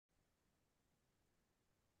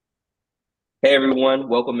Hey everyone,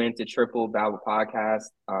 welcome into Triple Babble podcast.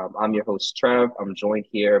 I'm your host Trev. I'm joined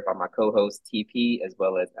here by my co-host TP as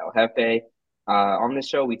well as El Jefe. On this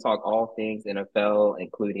show, we talk all things NFL,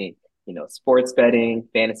 including sports betting,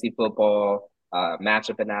 fantasy football,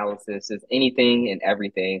 matchup analysis, just anything and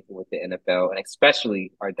everything with the NFL, and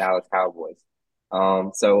especially our Dallas Cowboys.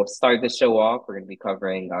 So start this show off. We're going to be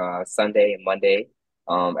covering Sunday and Monday.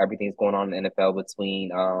 Everything's going on in the NFL between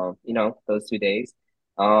those 2 days.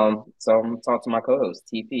 So I'm gonna talk to my co-host,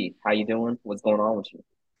 TP. How you doing? What's going on with you?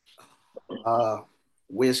 Uh,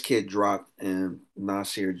 Kid dropped and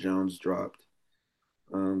Nasir Jones dropped.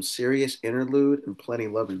 Serious Interlude and Plenty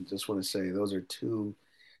Lovin'. Just want to say those are two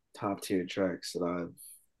top tier tracks that I've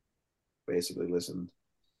basically listened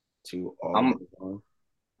to all day I'm long.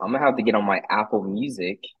 I'm gonna have to get on my Apple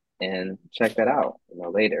Music and check that out,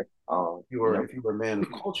 later. If you were a man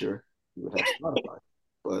of culture, you would have Spotify.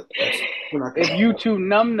 But that's we're not If gonna you two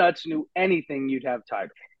numbnuts knew anything, you'd have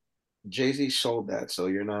title. Jay-Z sold that, so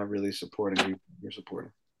you're not really supporting me. You're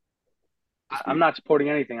supporting. Let's I'm be not supporting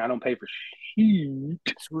anything. I don't pay for shit.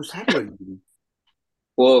 who's happy.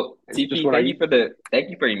 Well, It's just TP, what I thank you eat. for the thank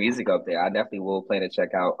you for your music up there. I definitely will plan to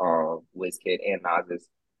check out Wizkid and Nas's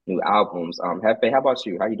new albums. Hefe, how about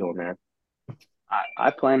you? How you doing, man?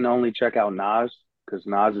 I plan to only check out Nas because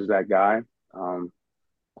Nas is that guy. Um,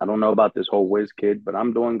 I don't know about this whole whiz kid, but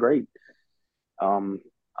I'm doing great. Um,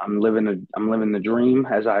 I'm living the dream,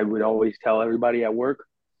 as I would always tell everybody at work.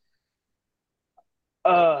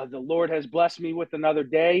 The Lord has blessed me with another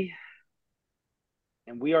day,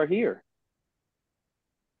 and we are here.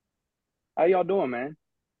 How y'all doing, man?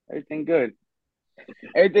 Everything good?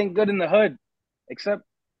 Everything good in the hood, except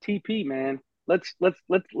TP, man. Let's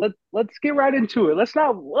get right into it. Let's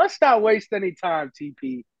not waste any time,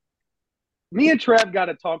 TP. Me and Trev got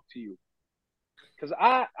to talk to you because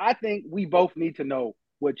I think we both need to know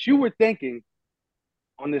what you were thinking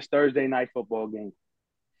on this Thursday night football game.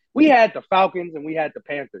 We had the Falcons and we had the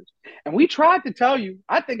Panthers, and we tried to tell you.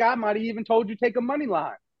 I think I might have even told you take a money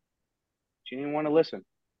line. But you didn't want to listen.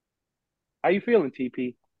 How you feeling,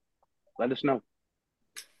 TP? Let us know.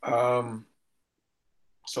 Um,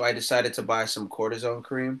 so I decided to buy some cortisone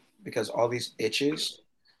cream because all these itches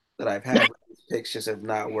that I've had with these picks just have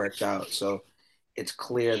not worked out. So it's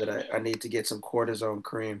clear that I need to get some cortisone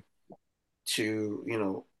cream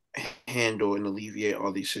to, handle and alleviate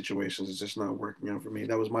all these situations. It's just not working out for me.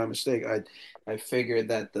 That was my mistake. I figured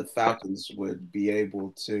that the Falcons would be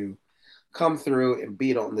able to come through and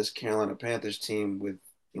beat on this Carolina Panthers team with,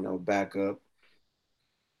 backup.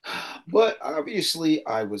 But obviously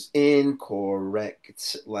I was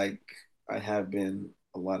incorrect, like I have been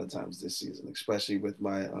a lot of times this season, especially with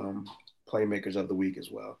my playmakers of the week as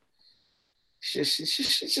well.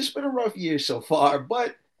 It's just been a rough year so far,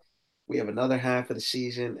 but we have another half of the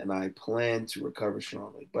season, and I plan to recover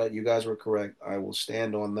strongly. But you guys were correct. I will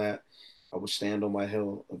stand on that. I will stand on my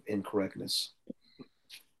hill of incorrectness.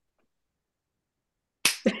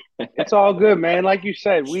 It's all good, man. Like you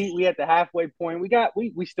said, we at the halfway point.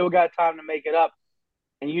 We still got time to make it up.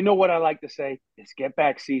 And you know what I like to say? It's get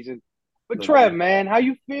back season. But Let's Trev, go. man, how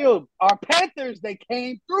you feel? Our Panthers, they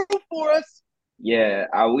came through for us. Yeah,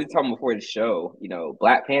 we were talking before the show.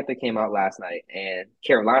 Black Panther came out last night, and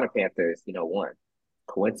Carolina Panthers, won.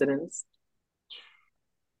 Coincidence?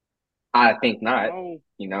 I think You not.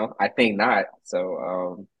 know, I think not.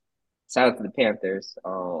 So, shout out to the Panthers,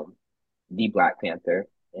 the Black Panther,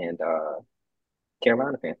 and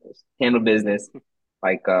Carolina Panthers handle business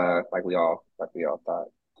like we all thought.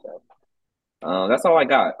 So, that's all I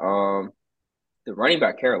got. The running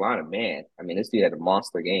back Carolina, man. I mean, this dude had a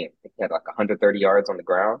monster game. He had like 130 yards on the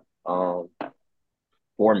ground.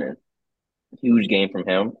 Foreman, huge game from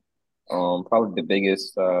him. Probably the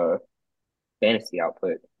biggest fantasy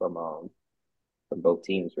output from both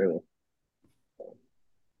teams, really.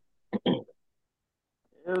 it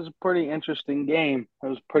was a pretty interesting game. It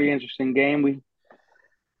was a pretty interesting game.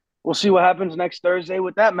 We'll see what happens next Thursday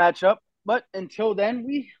with that matchup. But until then,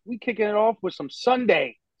 we kicking it off with some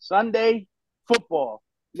Sunday football.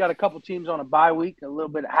 We got a couple teams on a bye week, a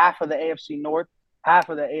little bit half of the AFC North, half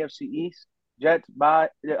of the AFC East. Jets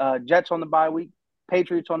on the bye week,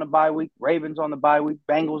 Patriots on the bye week, Ravens on the bye week,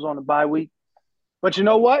 Bengals on the bye week. But you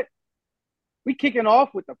know what? We kicking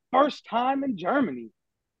off with the first time in Germany.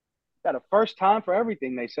 Got a first time for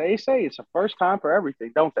everything. They say it's a first time for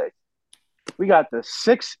everything, don't they? We got the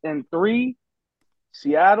 6-3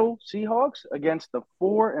 Seattle Seahawks against the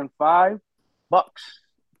 4-5 Bucks.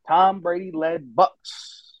 Tom Brady led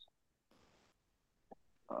Bucks.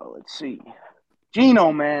 Let's see.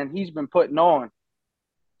 Gino, man, he's been putting on.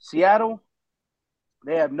 Seattle,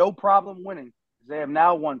 they have no problem winning. They have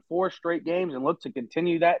now won 4 straight games and look to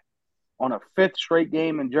continue that on a 5th straight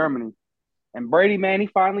game in Germany. And Brady, man, he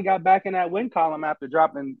finally got back in that win column after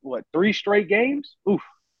dropping, 3 straight games? Oof.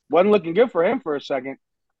 Wasn't looking good for him for a second.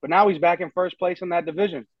 But now he's back in first place in that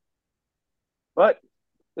division. But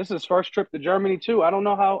this is his first trip to Germany too. I don't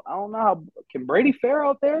know how can Brady fare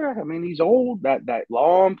out there? I mean, he's old. That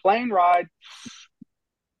long plane ride.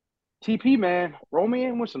 TP, man, roll me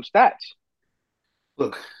in with some stats.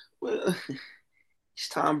 Look, well, it's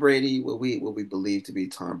Tom Brady. What we believe to be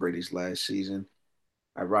Tom Brady's last season.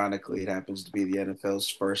 Ironically, it happens to be the NFL's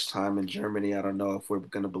first time in Germany. I don't know if we're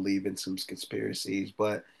going to believe in some conspiracies,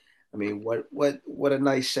 but I mean, what a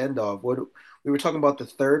nice send off. What we were talking about, the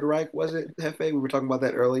Third Reich, was it, Hefe? We were talking about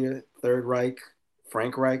that earlier. Third Reich,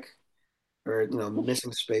 Frank Reich, or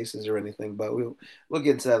missing spaces or anything. But we'll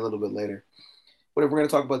get into that a little bit later. But if we're going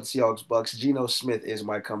to talk about the Seahawks Bucks, Geno Smith is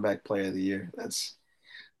my comeback player of the year. That's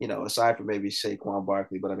aside from maybe Saquon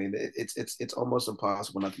Barkley, but I mean, it's almost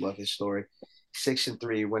impossible not to love his story.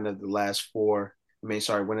 6-3, winning of the last four. Winning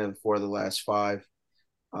of 4 of the last 5.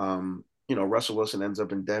 Russell Wilson ends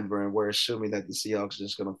up in Denver, and we're assuming that the Seahawks are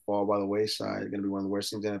just going to fall by the wayside. They're going to be one of the worst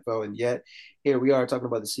teams in the NFL, and yet here we are talking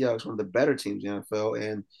about the Seahawks, one of the better teams in the NFL,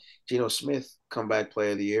 and Geno Smith, comeback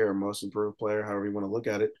player of the year or most improved player, however you want to look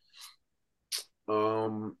at it.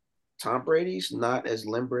 Tom Brady's not as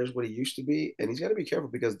limber as what he used to be, and he's got to be careful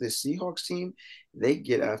because this Seahawks team, they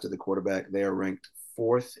get after the quarterback. They are ranked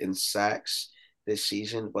 4th in sacks this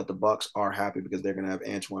season, but the Bucks are happy because they're going to have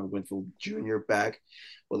Antoine Winfield Jr. back.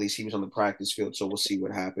 Well, at least he was on the practice field, so we'll see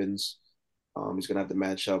what happens. He's going to have to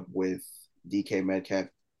match up with DK Metcalf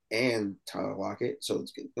and Tyler Lockett, so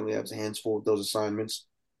it's going to have his hands full with those assignments.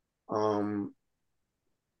 I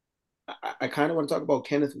kind of want to talk about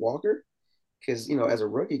Kenneth Walker because, as a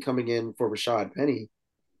rookie coming in for Rashad Penny,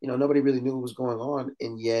 nobody really knew what was going on,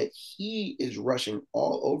 and yet he is rushing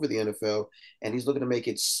all over the NFL, and he's looking to make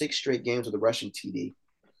it 6 straight games with a rushing TD.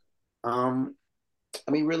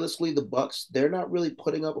 I mean, realistically, the Bucks, they're not really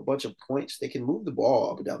putting up a bunch of points. They can move the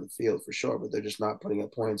ball up and down the field for sure, but they're just not putting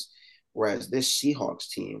up points. Whereas this Seahawks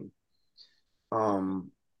team,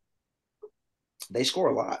 they score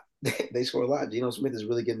a lot. They score a lot. Geno Smith is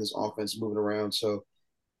really getting this offense moving around, so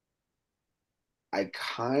I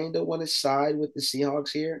kind of want to side with the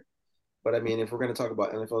Seahawks here. But I mean, if we're going to talk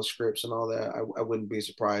about NFL scripts and all that, I wouldn't be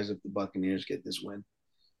surprised if the Buccaneers get this win.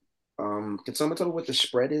 Can someone tell me what the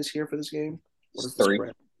spread is here for this game? What is the 3.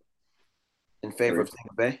 spread in favor 3. of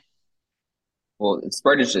Tampa Bay? Well, the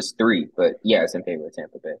spread is just 3, but yeah, it's in favor of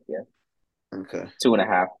Tampa Bay. Yeah. Okay.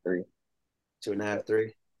 2.5, 3. 2.5,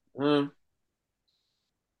 3. I'm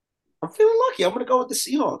feeling lucky. I'm going to go with the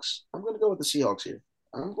Seahawks. Here.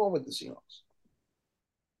 I'm going with the Seahawks.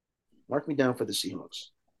 Mark me down for the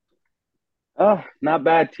Seahawks. Oh, not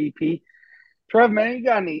bad, TP. Trev, man, you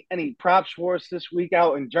got any props for us this week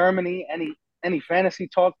out in Germany? Any fantasy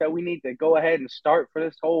talk that we need to go ahead and start for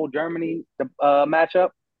this whole Germany matchup?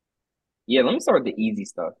 Yeah, let me start with the easy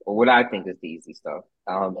stuff, or what I think is the easy stuff.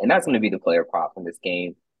 And that's going to be the player prop in this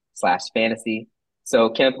game / fantasy. So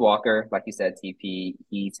Kenneth Walker, like you said, TP,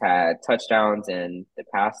 he's had touchdowns in the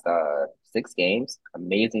past 6 games.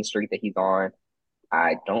 Amazing streak that he's on.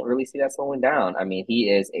 I don't really see that slowing down. I mean, he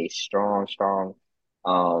is a strong,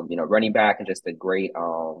 running back and just a great,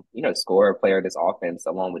 scorer player of this offense,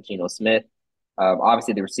 along with Geno Smith.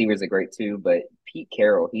 Obviously, the receivers are great too, but Pete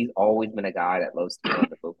Carroll, he's always been a guy that loves to run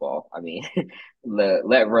the football. I mean,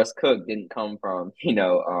 let Russ cook didn't come from,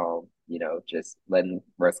 just letting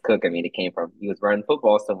Russ cook. I mean, it came from he was running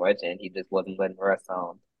football so much and he just wasn't letting Russ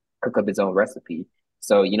cook up his own recipe.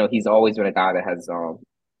 So, he's always been a guy that has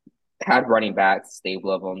had running backs, stable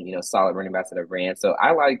of them, solid running backs that have ran. So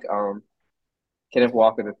I like Kenneth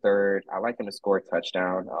Walker the third. I like him to score a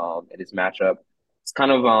touchdown in his matchup. It's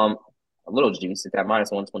kind of a little juice. It's at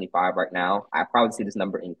 -125 right now. I probably see this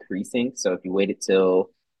number increasing. So if you waited till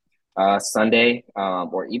Sunday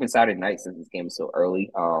or even Saturday night, since this game is so early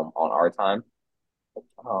on our time,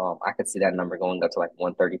 I could see that number going up to like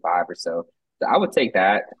 135 or so. So I would take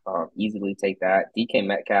that, easily take that. DK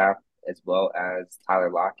Metcalf as well as Tyler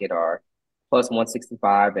Lockett are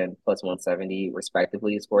 +165 and +170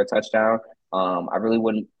 respectively to score a touchdown. I really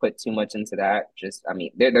wouldn't put too much into that. I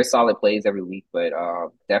mean, they're solid plays every week, but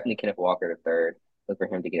definitely Kenneth Walker the third. Look for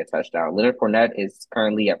him to get a touchdown. Leonard Fournette is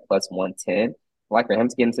currently at +110. I like for him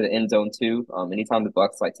to get into the end zone too. Anytime the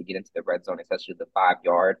Bucks like to get into the red zone, especially the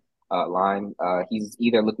 5-yard line, he's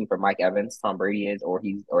either looking for Mike Evans, Tom Brady is, or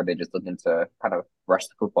they're just looking to kind of rush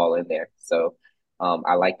the football in there. So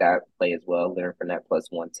I like that play as well. Leonard Fournette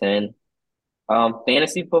 +110.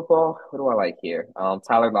 Fantasy football. What do I like here?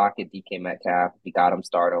 Tyler Lockett, DK Metcalf. If you got them,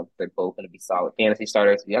 start them. They're both going to be solid fantasy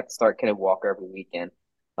starters. You have to start Kenneth Walker every weekend.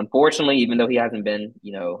 Unfortunately, even though he hasn't been,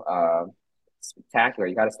 spectacular,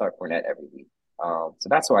 you got to start Fournette every week. So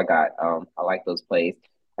that's what I got. I like those plays.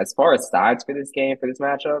 As far as sides for this game, for this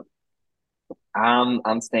matchup,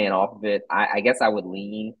 I'm staying off of it. I guess I would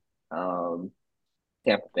lean um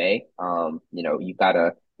Tampa Bay. You've got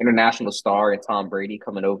a international star in Tom Brady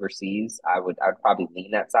coming overseas. I would probably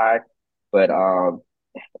lean that side, but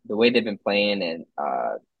the way they've been playing and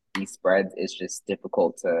these spreads, it's just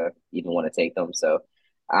difficult to even want to take them. So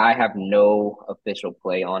I have no official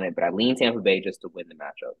play on it, but I lean Tampa Bay just to win the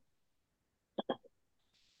matchup.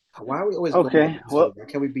 Why are we always going Okay, against each other? well, Why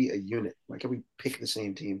can't we be a unit? Why can't we pick the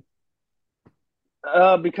same team?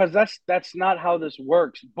 because that's not how this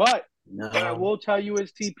works. But what I No. will tell you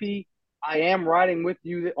is, TP, I am riding with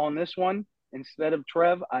you on this one instead of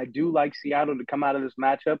Trev. I do like Seattle to come out of this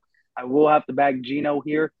matchup. I will have to back Gino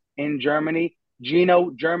here in Germany.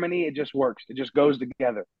 Gino, Germany, it just works. It just goes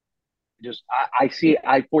together. I see it.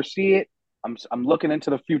 I foresee it. I'm looking into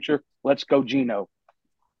the future. Let's go, Gino.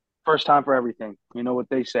 First time for everything. You know what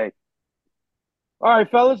they say. All right,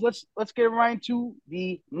 fellas, let's get right into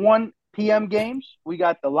the 1 p.m. games. We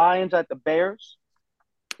got the Lions at the Bears.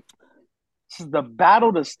 This is the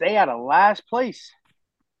battle to stay out of last place.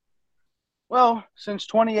 Well, since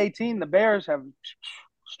 2018, the Bears have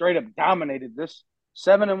straight up dominated this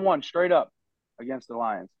 7-1 straight up against the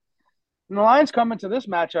Lions. And the Lions come into this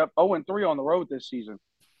matchup 0-3 on the road this season.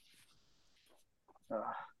 Uh,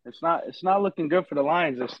 it's not looking good for the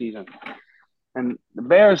Lions this season. And the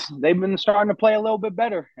Bears, they've been starting to play a little bit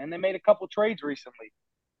better, and they made a couple trades recently.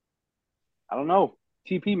 I don't know.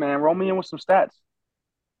 TP, man, roll me in with some stats.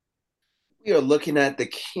 We are looking at the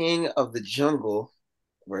king of the jungle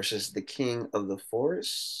versus the king of the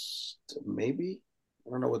forest. Maybe. I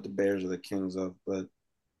don't know what the Bears are the kings of, but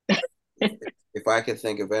if I could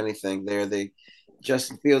think of anything, they're the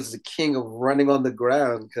Justin Fields is the king of running on the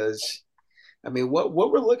ground because I mean, what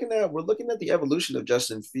we're looking at the evolution of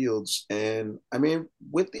Justin Fields, and I mean,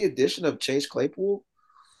 with the addition of Chase Claypool,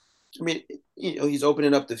 I mean, he's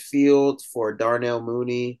opening up the field for Darnell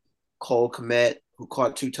Mooney, Cole Kmet, who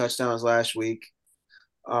caught 2 touchdowns last week.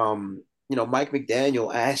 Mike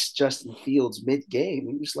McDaniel asked Justin Fields mid-game.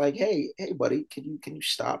 He was like, "Hey, buddy, can you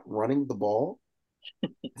stop running the ball?" I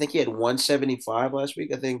think he had 175 last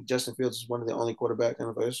week. I think Justin Fields is one of the only quarterback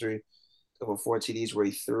in the history over 4 TDs where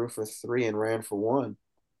he threw for three and ran for one.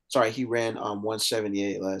 Sorry, he ran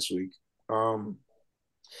 178 last week. Um,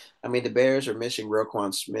 I mean, the Bears are missing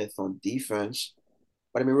Roquan Smith on defense.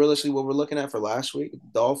 But I mean, realistically, what we're looking at for last week, the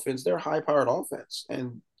Dolphins, they're high powered offense.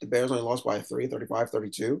 And the Bears only lost by 3,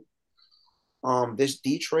 35-32. This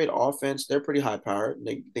Detroit offense, they're pretty high powered.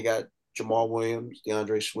 They got Jamal Williams,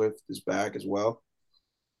 DeAndre Swift is back as well.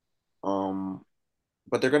 Um,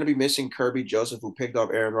 but they're going to be missing Kirby Joseph, who picked up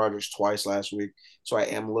Aaron Rodgers twice last week. So I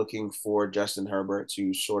am looking for Justin Herbert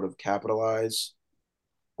to sort of capitalize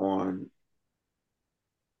on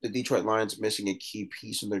the Detroit Lions missing a key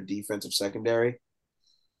piece in their defensive secondary.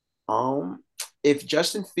 Um, if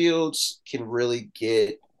Justin Fields can really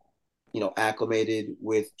get acclimated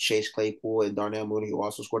with Chase Claypool and Darnell Mooney, who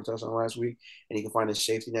also scored a touchdown last week, and he can find his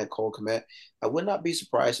safety net Cole Kmet, I would not be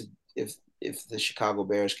surprised if the Chicago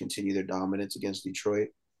Bears continue their dominance against Detroit,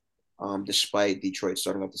 despite Detroit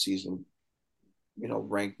starting off the season,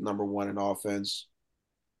 ranked number one in offense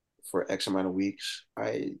for X amount of weeks.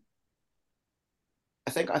 I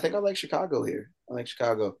think I like Chicago here. I like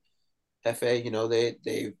Chicago. FA,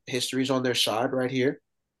 they history's on their side right here.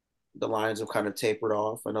 The Lions have kind of tapered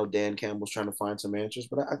off. I know Dan Campbell's trying to find some answers,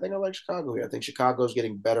 but I think I like Chicago here. I think Chicago's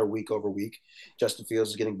getting better week over week. Justin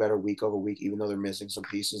Fields is getting better week over week, even though they're missing some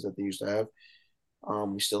pieces that they used to have.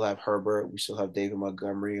 We still have Herbert. We still have David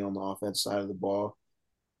Montgomery on the offense side of the ball.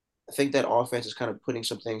 I think that offense is kind of putting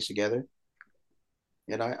some things together,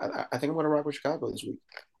 and I think I'm going to rock with Chicago this week.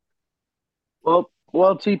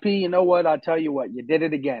 Well, TP, you know what? I'll tell you what. You did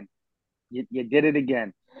it again. You did it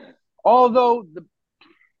again. Although the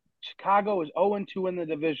Chicago is 0-2 in the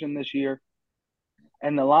division this year,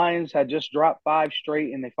 and the Lions had just dropped 5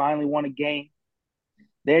 straight, and they finally won a game.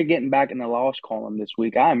 They're getting back in the loss column this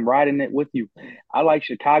week. I'm riding it with you. I like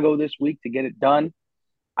Chicago this week to get it done.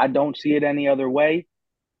 I don't see it any other way.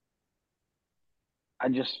 I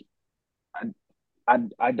just,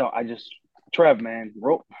 I don't. I just, Trev, man,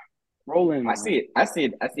 roll in, I man. see it. I see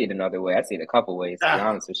it. I see it another way. I see it a couple ways, to be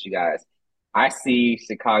honest with you guys. I see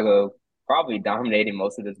Chicago probably dominating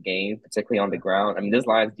most of this game, particularly on the ground. I mean, this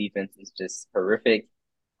Lions defense is just horrific.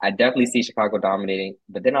 I definitely see Chicago dominating,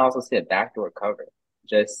 but then I also see a backdoor cover.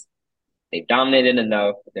 Just They've dominated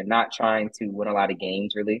enough. They're not trying to win a lot of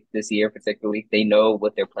games really this year, particularly. They know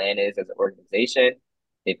what their plan is as an organization.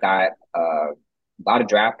 They've got a lot of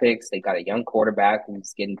draft picks. They've got a young quarterback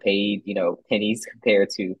who's getting paid, pennies compared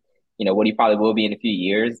to, what he probably will be in a few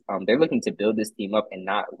years. They're looking to build this team up and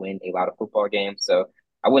not win a lot of football games. So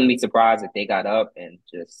I wouldn't be surprised if they got up and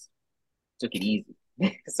just took it easy,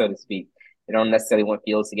 so to speak. They don't necessarily want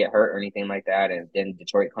Fields to get hurt or anything like that. And then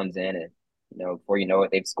Detroit comes in and, before you know it,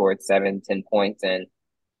 they've scored 7, 10 points and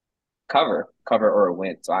cover or a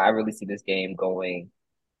win. So I really see this game going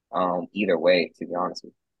either way, to be honest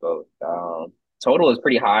with you. Both. Total is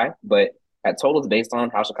pretty high, but that total is based on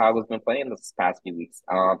how Chicago's been playing this past few weeks.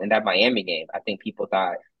 In that Miami game, I think people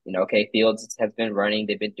thought, okay, Fields has been running,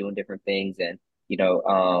 they've been doing different things, and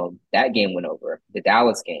that game went over. The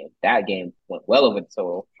Dallas game, that game went well over the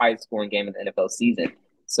total, highest scoring game in the NFL season.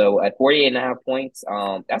 So at 48.5 points,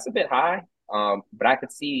 that's a bit high, but I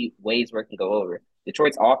could see ways where it can go over.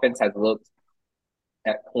 Detroit's offense has looked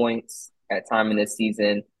at points at time in this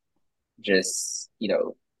season, just,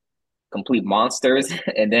 complete monsters.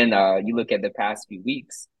 And then you look at the past few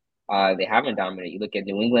weeks, they haven't dominated. You look at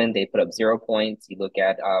New England, they put up 0 points. You look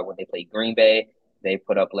at when they played Green Bay, they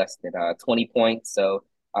put up less than 20 points. So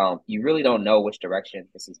you really don't know which direction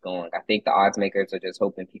this is going. I think the odds makers are just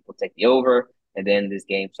hoping people take the over, and then this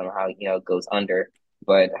game somehow, goes under.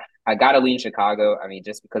 But I got to lean Chicago. I mean,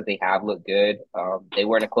 just because they have looked good. They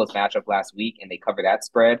were in a close matchup last week, and they covered that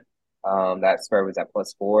spread. That spread was at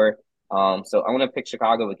 +4. So I'm going to pick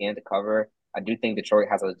Chicago again to cover. I do think Detroit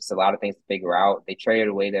has just a lot of things to figure out. They traded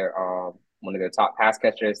away their one of their top pass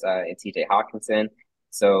catchers in TJ Hawkinson.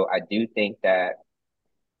 So I do think that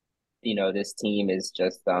this team is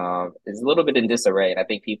just is a little bit in disarray. And I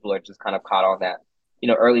think people are just kind of caught on that,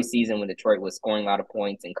 early season when Detroit was scoring a lot of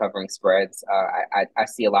points and covering spreads. I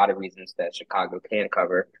see a lot of reasons that Chicago can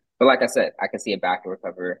cover. But like I said, I can see a backdoor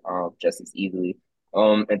cover just as easily.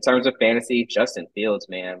 In terms of fantasy, Justin Fields,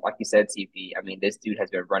 man, like you said, TP, I mean, this dude has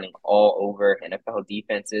been running all over NFL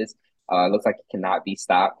defenses. Looks like he cannot be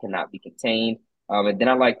stopped, cannot be contained. And then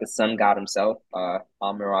I like the sun god himself,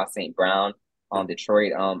 Amon-Ra St. Brown on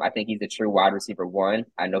Detroit. I think he's the true wide receiver one.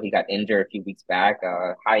 I know he got injured a few weeks back,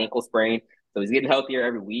 high ankle sprain. So he's getting healthier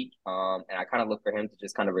every week. And I kind of look for him to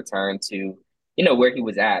just kind of return to, where he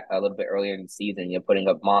was at a little bit earlier in the season, putting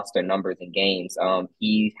up monster numbers in games.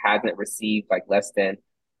 He hasn't received like less than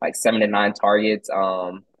like 7 to 9 targets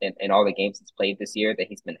in all the games he's played this year that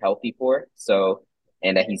he's been healthy for. So,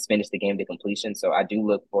 and that he's finished the game to completion. So I do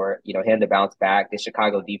look for, him to bounce back. The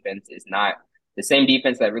Chicago defense is not the same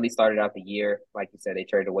defense that really started out the year. Like you said, they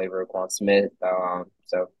traded away Roquan Smith.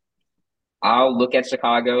 So I'll look at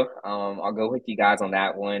Chicago. I'll go with you guys on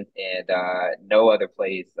that one, and no other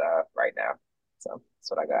plays right now. So that's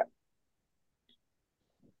what I got.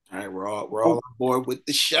 All right, we're all on board with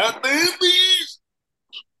the shot, babies.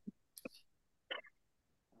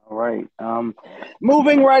 All right.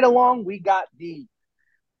 Moving right along, we got the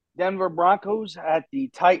Denver Broncos at the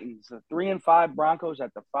Titans. The 3-5 Broncos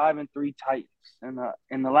at the 5-3 Titans. And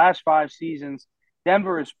in the last 5 seasons,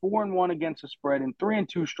 Denver is 4-1 against the spread and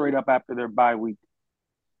 3-2 straight up after their bye week.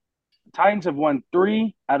 The Titans have won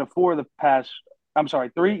 3 out of 4 of the past. I'm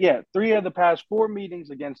sorry, 3 of the past 4 meetings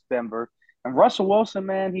against Denver. And Russell Wilson,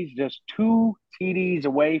 man, he's just 2 TDs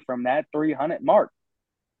away from that 300 mark.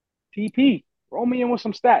 TP, roll me in with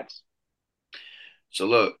some stats. So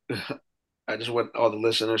look, I just want all the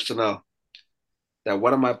listeners to know that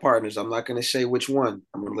one of my partners, I'm not going to say which one,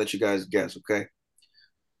 I'm going to let you guys guess, okay?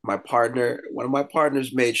 One of my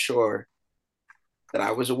partners made sure that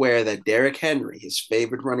I was aware that Derrick Henry, his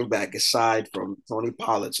favorite running back aside from Tony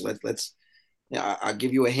Pollard. So let's I'll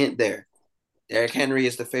give you a hint there. Derrick Henry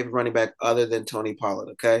is the favorite running back other than Tony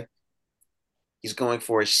Pollard, okay? He's going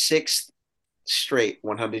for a 6th straight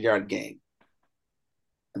 100-yard game.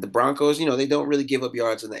 And the Broncos, they don't really give up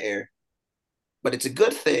yards in the air. But it's a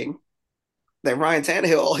good thing that Ryan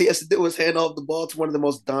Tannehill, all he has to do is hand off the ball to one of the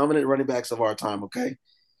most dominant running backs of our time, okay?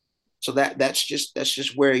 So that's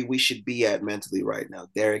just where we should be at mentally right now.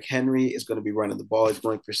 Derrick Henry is going to be running the ball. He's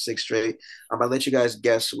going for 6 straight. I'm going to let you guys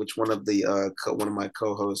guess which one of my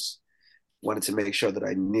co-hosts wanted to make sure that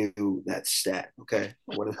I knew that stat, okay?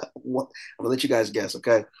 I'm going to let you guys guess,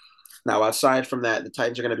 okay? Now, aside from that, the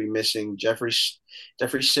Titans are going to be missing Jeffrey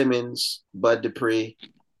Simmons, Bud Dupree,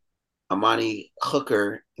 Amani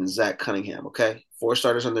Hooker, and Zach Cunningham, okay? 4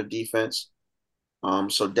 starters on their defense.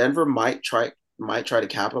 So Denver might try to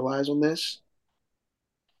capitalize on this.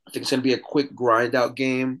 I think it's going to be a quick grind out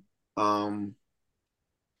game.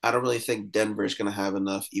 I don't really think Denver is going to have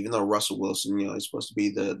enough, even though Russell Wilson, is supposed to be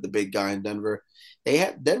the big guy in Denver.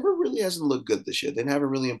 Denver really hasn't looked good this year. They haven't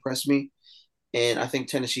really impressed me. And I think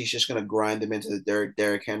Tennessee's just going to grind them into the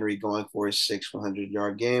Derrick Henry going for his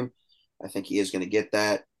 100-yard game. I think he is going to get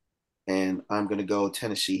that. And I'm going to go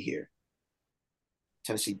Tennessee here.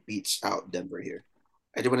 Tennessee beats out Denver here.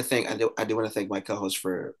 I do want to thank my co-host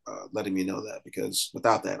for letting me know that, because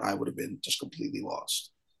without that, I would have been just completely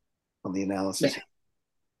lost on the analysis.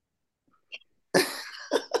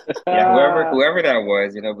 Yeah, whoever that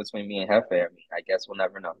was, between me and Hefe, I mean, I guess we'll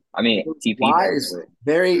never know. I mean, TP knows, Wise, but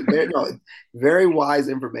very, very, no, very wise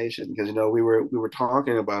information, because we were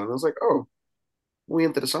talking about it. And I was like, oh, we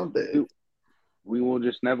into something. We will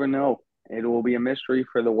just never know. It will be a mystery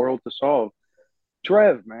for the world to solve.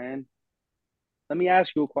 Trev, man, let me ask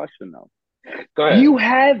you a question though. go Do ahead. you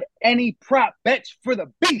have any prop bets for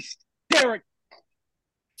the beast, Derek?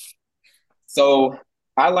 So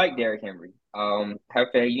I like Derrick Henry.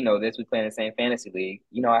 Hefe, you know this. We play in the same fantasy league.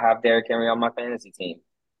 You know, I have Derrick Henry on my fantasy team.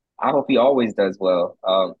 I hope he always does well.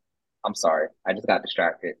 I'm sorry, I just got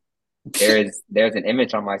distracted. There's an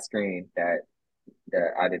image on my screen that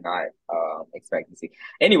I did not expect to see.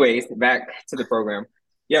 Anyways, back to the program.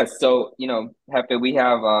 Yeah, so Hefe, we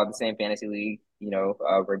have the same fantasy league.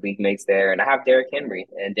 We're league mates there, and I have Derrick Henry,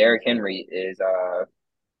 and Derrick Henry is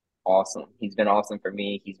awesome. He's been awesome for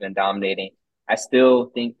me. He's been dominating. I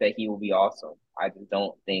still think that he will be awesome. I just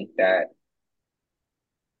don't think that.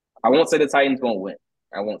 I won't say the Titans won't win.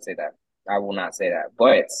 I won't say that. I will not say that.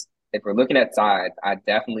 But if we're looking at sides, I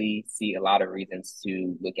definitely see a lot of reasons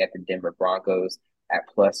to look at the Denver Broncos at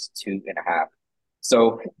 +2.5.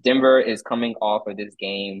 So Denver is coming off of this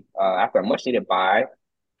game after a much needed bye,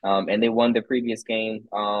 and they won the previous game,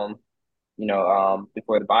 before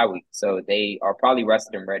the bye week. So they are probably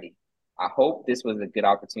rested and ready. I hope this was a good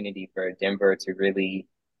opportunity for Denver to really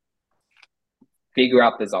figure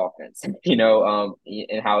out this offense, and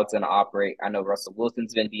how it's going to operate. I know Russell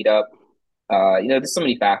Wilson's been beat up. There's so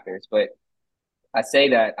many factors, but I say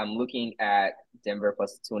that I'm looking at Denver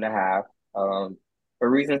 +2.5 for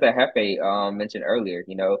reasons that Hefe mentioned earlier.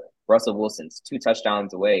 Russell Wilson's 2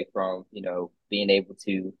 touchdowns away from, being able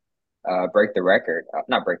to break the record,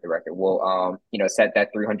 not break the record. Well, set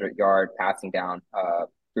that 300-yard passing down,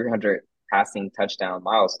 300 passing touchdown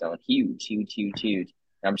milestone. Huge, huge, huge, huge.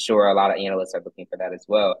 And I'm sure a lot of analysts are looking for that as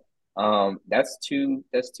well. That's two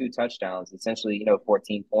touchdowns, essentially,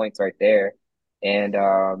 14 points right there. And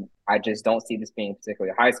I just don't see this being a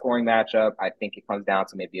particularly high scoring matchup. I think it comes down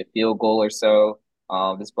to maybe a field goal or so.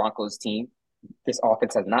 This Broncos team, this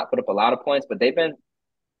offense has not put up a lot of points, but they've been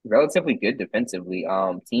relatively good defensively.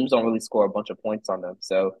 Teams don't really score a bunch of points on them.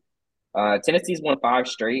 So Tennessee's won 5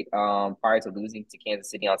 straight prior to losing to Kansas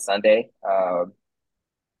City on Sunday.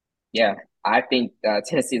 Yeah, I think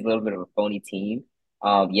Tennessee is a little bit of a phony team.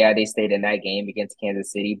 Yeah, they stayed in that game against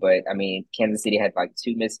Kansas City, but I mean, Kansas City had like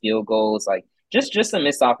 2 missed field goals, like just some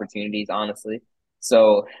missed opportunities, honestly.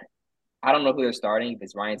 So I don't know who they're starting, if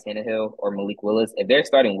it's Ryan Tannehill or Malik Willis. If they're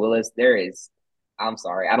starting Willis, I'm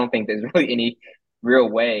sorry, I don't think there's really any real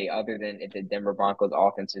way, other than if the Denver Broncos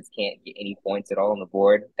offense just can't get any points at all on the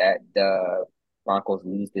board, that the Broncos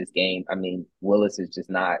lose this game. I mean, Willis is just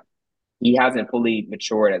not, he hasn't fully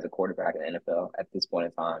matured as a quarterback in the NFL at this point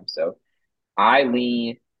in time. So I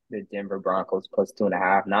lean the Denver Broncos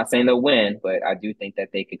 +2.5. Not saying they'll win, but I do think that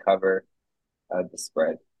they could cover the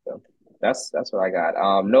spread. So that's what I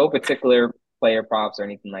got. No particular player props or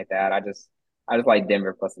anything like that. I just like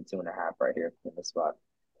Denver +2.5 right here in the spot.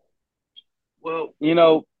 Well,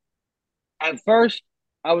 at first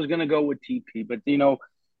I was gonna go with TP, but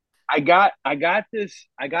I got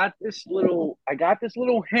this little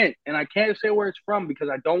hint, and I can't say where it's from because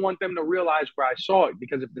I don't want them to realize where I saw it.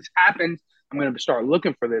 Because if this happens, I'm gonna start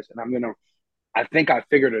looking for this, and I think I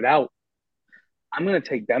figured it out. I'm gonna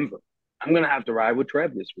take Denver. I'm gonna have to ride with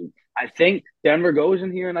Trev this week. I think Denver goes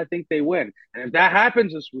in here, and I think they win. And if that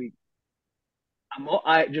happens this week,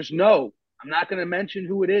 I just know I'm not gonna mention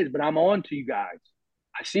who it is, but I'm on to you guys.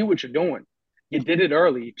 I see what you're doing. You did it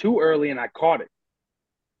early, too early, and I caught it.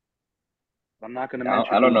 I'm not going to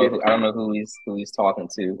mention I don't who know did who it. I don't know who he's talking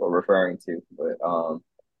to or referring to, but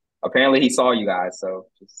apparently he saw you guys, so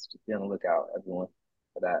just be on the lookout, everyone,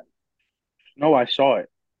 for that. No, I saw it.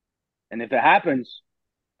 And if it happens,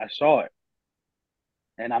 I saw it.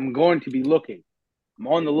 And I'm going to be looking. I'm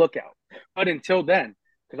on the lookout. But until then,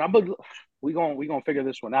 because we gonna figure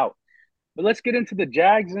this one out. But let's get into the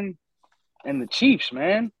Jags and the Chiefs,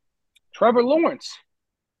 man. Trevor Lawrence,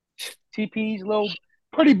 TP's little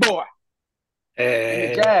pretty boy. And the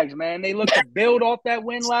Hey, Jags, man, they look to build off that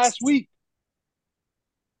win last week.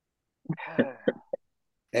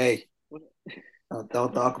 hey,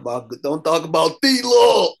 don't talk about D-Law. Don't talk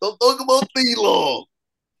about D-Law.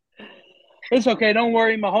 It's okay. Don't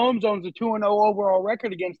worry. Mahomes owns a 2-0 overall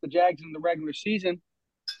record against the Jags in the regular season,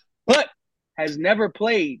 but has never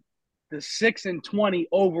played the 6-20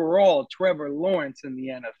 overall Trevor Lawrence in the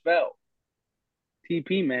NFL.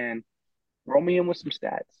 TP, man, roll me in with some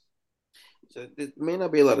stats. So it may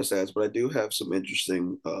not be a lot of stats, but I do have some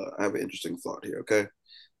interesting. I have an interesting thought here. Okay, I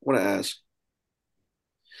want to ask,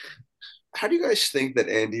 how do you guys think that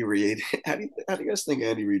Andy Reid? How do you guys think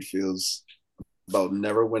Andy Reid feels about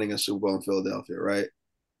never winning a Super Bowl in Philadelphia, right?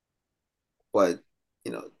 But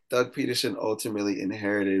Doug Peterson ultimately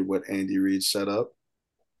inherited what Andy Reid set up,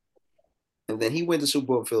 and then he went to Super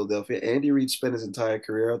Bowl in Philadelphia. Andy Reid spent his entire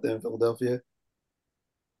career out there in Philadelphia.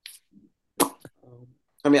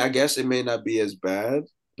 I mean, I guess it may not be as bad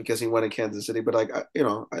because he went in Kansas City, but like,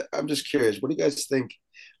 I'm just curious. What do you guys think?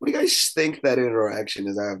 What do you guys think that interaction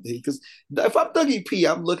is after? Because if I'm Dougie P,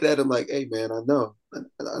 I'm looking at him like, hey, man, I know,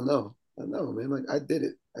 man. Like, I did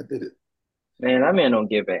it. Man, that man don't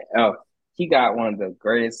give a F. He got one of the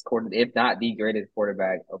greatest if not the greatest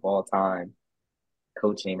quarterback of all time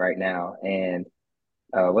coaching right now. And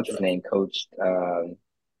what's his name? Coached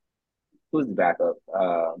who's the backup?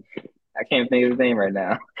 I can't think of his name right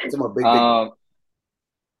now. It's my big.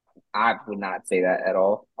 I would not say that at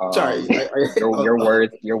all. Sorry, your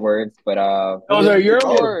words, but those are your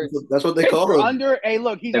words. That's what they call him. Hey,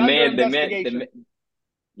 look, he's under investigation.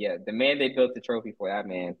 The man they built the trophy for, that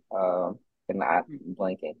man. And I'm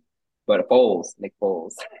blanking, but Nick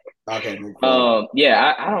Foles. Okay.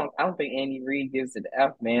 Yeah, I don't think Andy Reid gives it the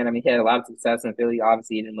F, man. I mean, he had a lot of success in Philly.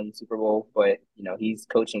 Obviously, he didn't win the Super Bowl, but he's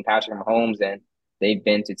coaching Patrick Mahomes, and they've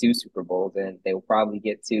been to 2 Super Bowls, and they will probably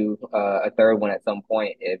get to a third one at some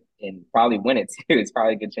point, and probably win it too. It's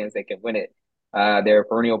probably a good chance they could win it. They're a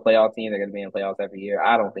perennial playoff team. They're going to be in playoffs every year.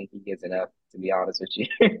 I don't think he gets enough, to be honest with you.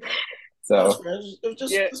 So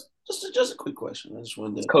just a quick question. I just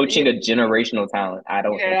wanted to coaching a generational talent. I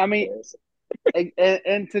don't. Yeah, I mean,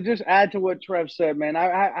 and to just add to what Trev said, man,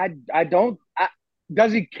 I don't.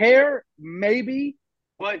 Does he care? Maybe,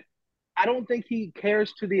 but I don't think he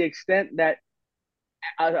cares to the extent that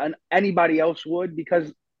anybody else would,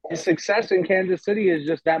 because his success in Kansas City is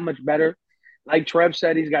just that much better. Like Trev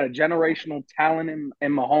said, he's got a generational talent in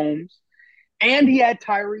Mahomes, and he had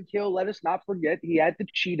Tyreek Hill. Let us not forget, he had the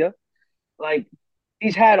cheetah. Like,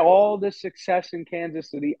 he's had all this success in Kansas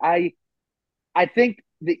City. I think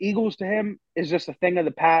the Eagles to him is just a thing of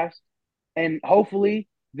the past, and hopefully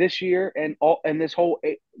this year and this whole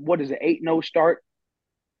 8-0 start,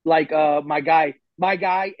 like my guy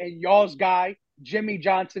and y'all's guy Jimmy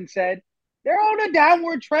Johnson said, they're on a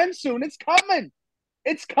downward trend soon. It's coming.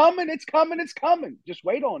 It's coming. It's coming. It's coming. Just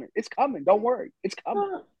wait on it. It's coming. Don't worry. It's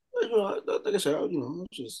coming. Like I said, I was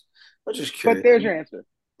just curious. But there's your answer.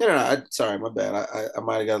 No, sorry, my bad. I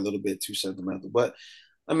might have got a little bit too sentimental, but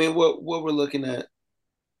I mean, what we're looking at,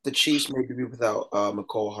 the Chiefs maybe be without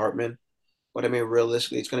McCole Hartman, but I mean,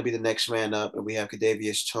 realistically, it's going to be the next man up, and we have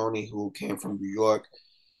Kadarius Toney, who came from New York,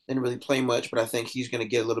 didn't really play much, but I think he's going to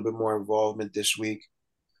get a little bit more involvement this week.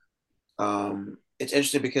 It's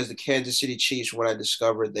interesting because the Kansas City Chiefs, what I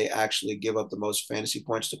discovered, they actually give up the most fantasy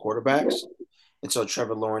points to quarterbacks, and so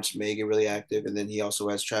Trevor Lawrence may get really active, and then he also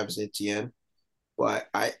has Travis Etienne. But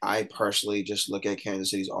I personally just look at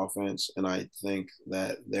Kansas City's offense, and I think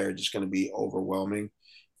that they're just going to be overwhelming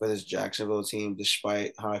for this Jacksonville team,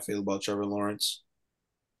 despite how I feel about Trevor Lawrence.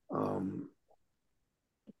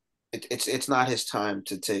 It's not his time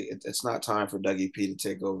to take. It's not time for Dougie P to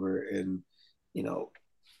take over and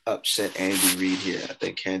upset Andy Reid here. I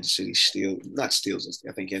think Kansas City not steals this.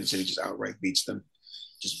 I think Kansas City just outright beats them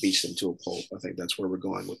to a pulp. I think that's where we're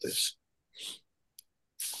going with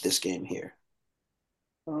this game here.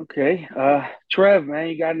 Okay. Trev, man,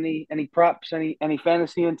 you got any props, any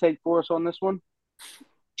fantasy intake for us on this one?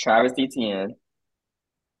 Travis Etienne,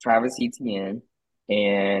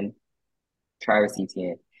 and Travis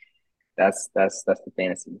Etienne. That's the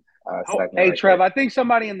fantasy segment. Hey, right Trev, there. I think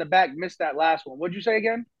somebody in the back missed that last one. What'd you say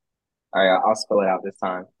again? All right, I'll spell it out this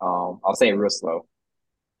time. I'll say it real slow.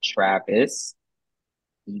 Travis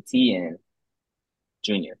Etienne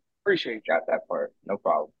Jr. Appreciate you. Got that part. No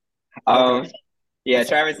problem. Okay. Yeah,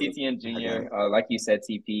 Travis Etienne Jr. Like you said,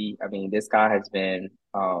 TP. I mean, this guy has been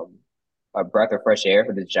a breath of fresh air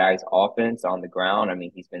for the Jags offense on the ground. I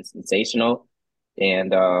mean, he's been sensational.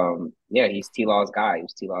 And yeah, he's T-Law's guy. He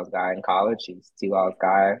was T-Law's guy in college. He's T-Law's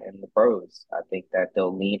guy in the pros. I think that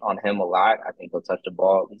they'll lean on him a lot. I think he'll touch the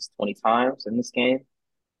ball at least 20 times in this game.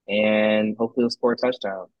 And hopefully he'll score a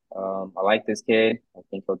touchdown. I like this kid. I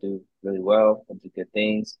think he'll do really well. He'll do good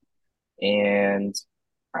things. And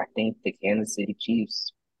I think the Kansas City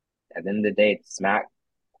Chiefs, at the end of the day, smack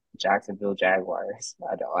Jacksonville Jaguars.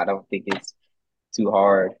 I don't think it's too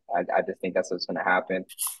hard. I just think that's what's going to happen.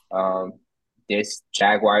 Um, this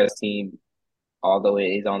Jaguars team, although it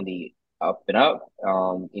is on the up and up,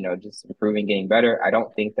 just improving, getting better. I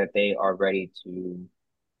don't think that they are ready to.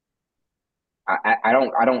 I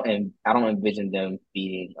don't envision them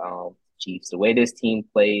beating Chiefs. The way this team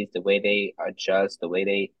plays, the way they adjust, the way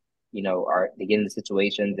they they get into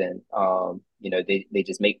situations and they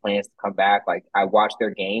just make plans to come back. Like I watch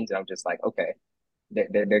their games and I'm just like, okay,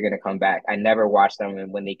 they're gonna come back. I never watch them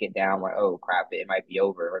and when they get down, like, oh crap, it might be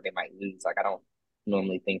over or they might lose. Like I don't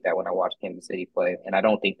normally think that when I watch Kansas City play, and I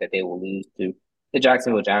don't think that they will lose to the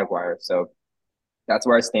Jacksonville Jaguars. So that's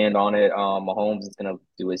where I stand on it. Mahomes is gonna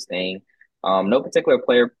do his thing. No particular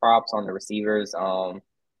player props on the receivers.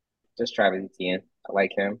 Just Travis Etienne. I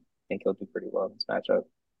like him. I think he'll do pretty well in this matchup.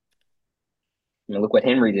 I mean, look what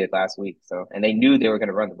Henry did last week. So, and they knew they were going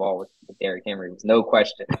to run the ball with Derrick Henry. It was no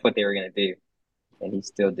question what they were going to do, and he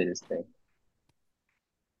still did his thing.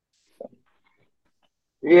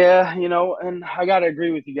 Yeah, and I gotta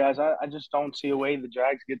agree with you guys. I just don't see a way the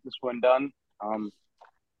Jags get this one done.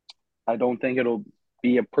 I don't think it'll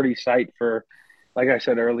be a pretty sight for, like I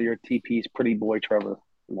said earlier, TP's pretty boy Trevor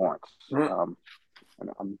Lawrence. And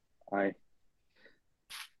I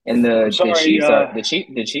And I'm the sorry. Chiefs are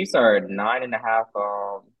the Chiefs are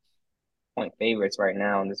 9.5 point favorites right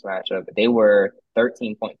now in this matchup. They were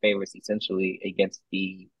 13-point favorites essentially against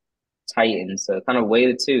the Titans. So kind of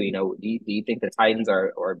weighted too. Do you think the Titans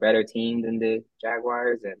are a better team than the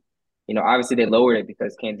Jaguars? And obviously they lowered it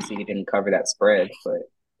because Kansas City didn't cover that spread. But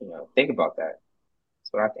think about that.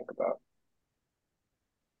 That's what I think about.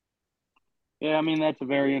 Yeah, I mean that's a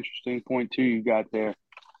very interesting point too you got there.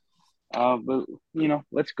 But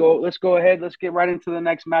let's go ahead. Let's get right into the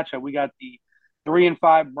next matchup. We got the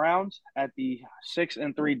 3-5 Browns at the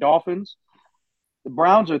 6-3 Dolphins. The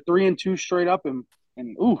Browns are 3-2 straight up and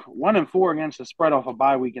 1-4 against the spread off a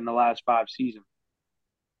bye week in the last 5 seasons.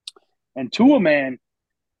 And Tua, man,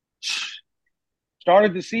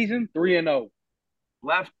 started the season 3-0,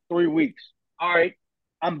 left 3 weeks. All right,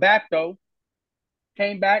 I'm back though.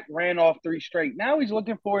 Came back, ran off 3 straight. Now he's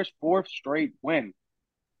looking for his 4th straight win.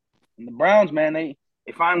 And the Browns, man, they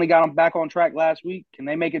finally got him back on track last week. Can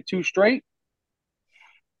they make it 2 straight?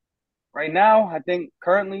 Right now, I think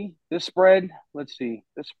currently this spread, let's see,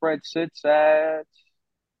 this spread sits at,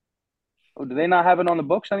 do they not have it on the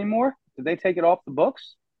books anymore? Did they take it off the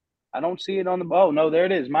books? I don't see it on the, oh, no, there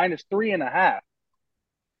it is, -3.5.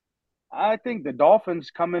 I think the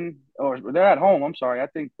Dolphins coming, or they're at home, I'm sorry. I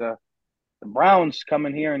think the Browns come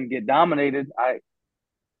in here and get dominated.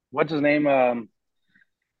 What's his name?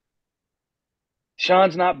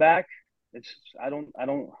 Sean's not back. I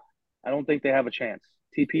don't think they have a chance.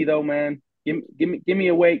 TP though, man, give me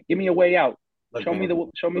a way out. Look, Show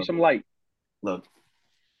man, me some light. Look,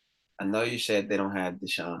 I know you said they don't have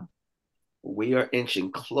Deshaun. We are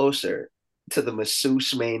inching closer to the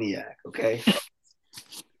masseuse maniac. Okay,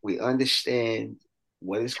 we understand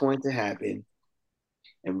what is going to happen,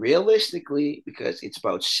 and realistically, because it's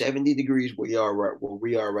about 70 degrees where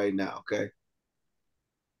we are right now. Okay,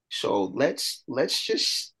 so let's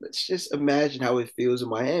just imagine how it feels in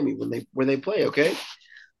Miami when they play. Okay,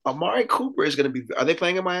 Amari Cooper is going to be. Are they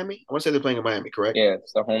playing in Miami? I want to say they're playing in Miami, correct? Yeah,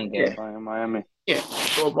 it's the home game. Yeah, in Miami. Yeah.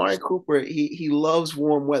 So Amari Cooper, he loves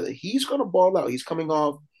warm weather. He's going to ball out. He's coming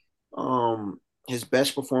off his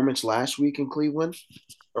best performance last week in Cleveland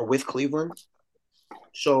or with Cleveland.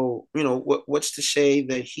 So what's to say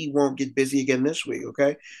that he won't get busy again this week?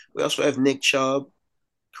 Okay. We also have Nick Chubb,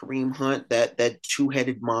 Kareem Hunt, that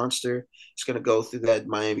 2-headed monster is going to go through that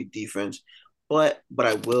Miami defense. But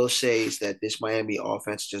I will say is that this Miami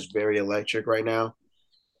offense is just very electric right now.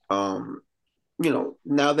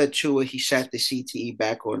 Now that Tua he sat the CTE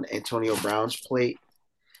back on Antonio Brown's plate,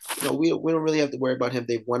 we don't really have to worry about him.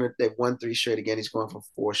 They've won 3 straight again. He's going for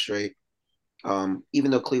 4 straight.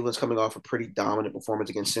 Even though Cleveland's coming off a pretty dominant performance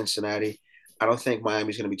against Cincinnati, I don't think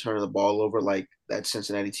Miami's going to be turning the ball over like that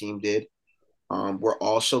Cincinnati team did. We're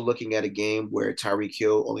also looking at a game where Tyreek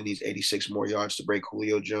Hill only needs 86 more yards to break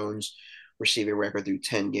Julio Jones' receiving record through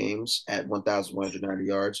 10 games at 1,190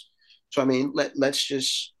 yards. So I mean, let's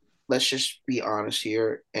just be honest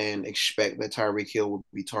here and expect that Tyreek Hill will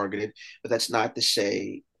be targeted. But that's not to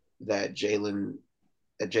say that Jalen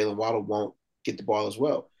Waddle won't get the ball as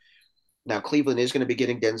well. Now Cleveland is going to be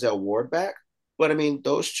getting Denzel Ward back, but I mean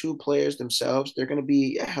those 2 players themselves, they're going to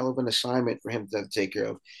be a hell of an assignment for him to take care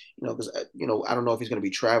of. Because I don't know if he's going to be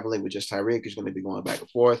traveling with just Tyreek. He's going to be going back and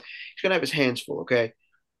forth. He's going to have his hands full. Okay.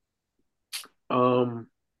 The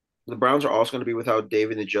Browns are also going to be without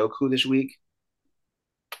David Njoku this week.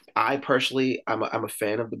 I personally, I'm a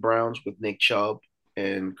fan of the Browns with Nick Chubb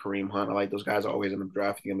and Kareem Hunt. I like those guys. I always end up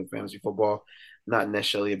drafting in the fantasy football. Not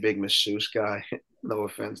necessarily a big masseuse guy. No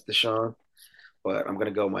offense to Sean, but I'm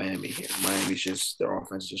gonna go Miami here. Miami's just their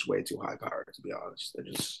offense is just way too high powered, to be honest.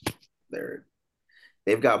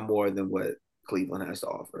 They've got more than what Cleveland has to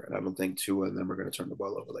offer, and I don't think two of them are gonna turn the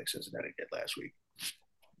ball over like Cincinnati did last week.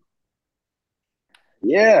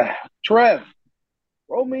 Yeah, Trev,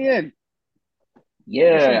 roll me in.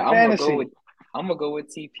 Yeah, Some fantasy. I'm gonna go with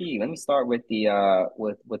TP. Let me start with the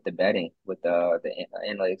with the betting with the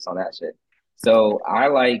analytics on that shit. So I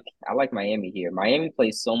like Miami here. Miami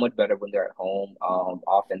plays so much better when they're at home,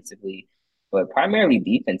 offensively, but primarily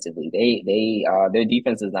defensively. Their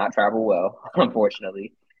defense does not travel well,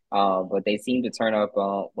 unfortunately. But they seem to turn up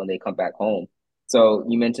when they come back home. So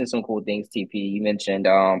you mentioned some cool things, TP. You mentioned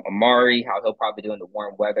Amari, how he'll probably do in the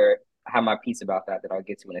warm weather. I have my piece about that I'll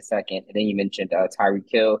get to in a second. And then you mentioned Tyreek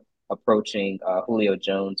Hill approaching Julio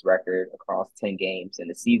Jones' record across 10 games in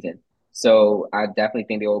the season. So I definitely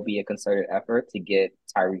think there will be a concerted effort to get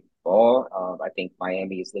Tyreek ball. I think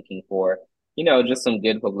Miami is looking for, just some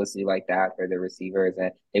good publicity like that for the receivers.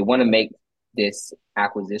 And they want to make this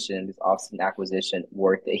acquisition, this offseason acquisition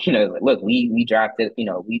worth it. Look, we drafted,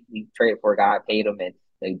 we traded for a guy, paid him, and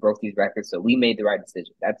they broke these records. So we made the right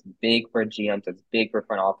decision. That's big for GMs. That's big for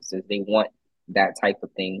front offices. They want that type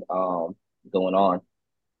of thing going on.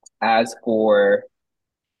 As for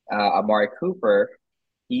Amari Cooper,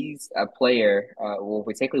 he's a player. Well,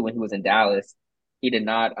 particularly when he was in Dallas, he did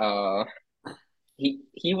not.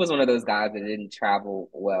 He was one of those guys that didn't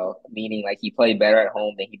travel well, meaning like he played better at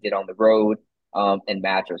home than he did on the road. And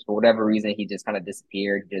matchups for whatever reason, he just kind of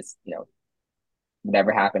disappeared. Just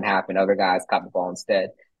whatever happened. Other guys caught the ball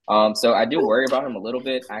instead. So I do worry about him a little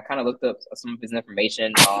bit. I kind of looked up some of his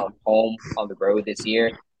information home on the road this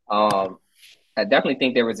year. I definitely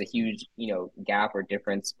think there was a huge, gap or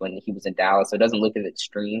difference when he was in Dallas. So it doesn't look as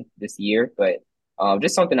extreme this year, but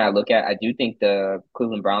just something I look at. I do think the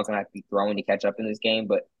Cleveland Browns are going to have to be throwing to catch up in this game,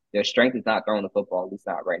 but their strength is not throwing the football, at least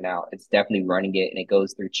not right now. It's definitely running it, and it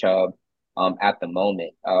goes through Chubb at the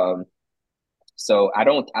moment. So I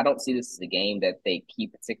don't see this as a game that they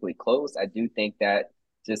keep particularly close. I do think that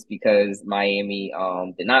just because Miami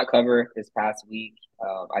did not cover this past week,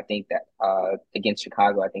 I think that against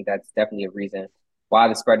Chicago, I think that's definitely a reason why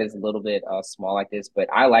the spread is a little bit small like this. But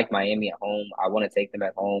I like Miami at home. I want to take them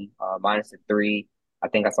at home minus the 3. I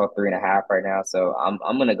think I saw 3.5 right now, so I'm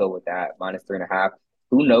gonna go with that minus 3.5.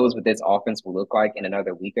 Who knows what this offense will look like in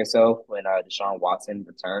another week or so when Deshaun Watson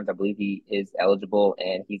returns? I believe he is eligible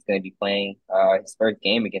and he's going to be playing his first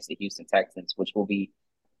game against the Houston Texans, which will be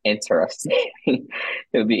interesting.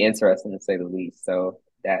 It'll be interesting to say the least. So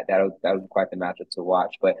that'll be quite the matchup to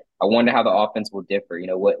watch. But I wonder how the offense will differ.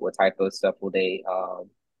 What type of stuff will they run?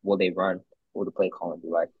 What will the play calling be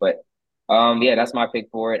like? But yeah, that's my pick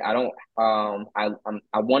for it. I don't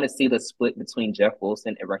I want to see the split between Jeff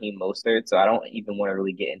Wilson and Raheem Mostert, so I don't even want to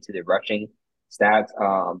really get into the rushing stats.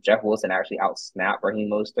 Jeff Wilson actually outsnapped Raheem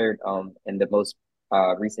Mostert in the most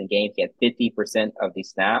recent game. He had 50% of the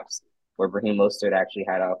snaps, where Raheem Mostert actually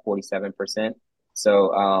had 47%.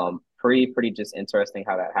 So pretty just interesting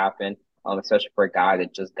how that happened. Especially for a guy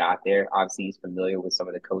that just got there. Obviously, he's familiar with some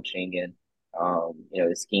of the coaching and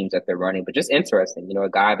the schemes that they're running, but just interesting, a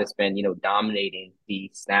guy that's been, dominating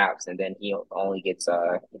the snaps and then he only gets,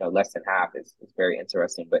 less than half is very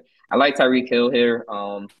interesting. But I like Tyreek Hill here.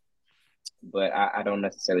 But I don't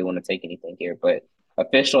necessarily want to take anything here, but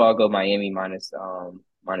official, I'll go Miami minus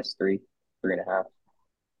 3.5.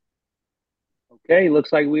 Okay,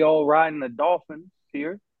 looks like we all riding the Dolphins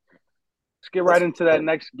here. Let's get right into that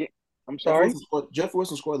next game. I'm sorry. Jeff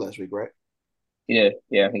Wilson scored last week, right? Yeah,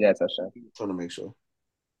 he got a touchdown. Trying to make sure.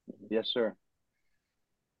 Yes, sir.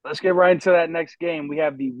 Let's get right into that next game. We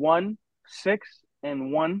have the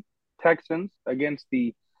 1-6-1 Texans against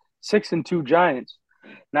the 6-2 Giants.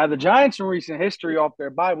 Now, the Giants in recent history off their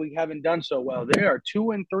bye week haven't done so well. They are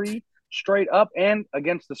 2-3 straight up and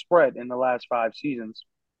against the spread in the last 5 seasons.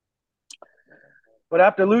 But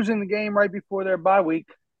after losing the game right before their bye week,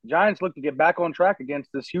 Giants look to get back on track against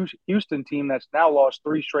this Houston team that's now lost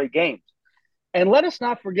 3 straight games. And let us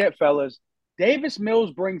not forget, fellas, Davis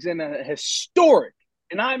Mills brings in a historic,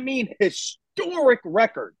 and I mean historic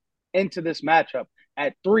record into this matchup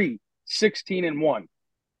at 3-16-1.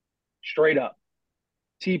 Straight up.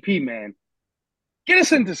 TP, man. Get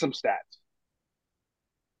us into some stats.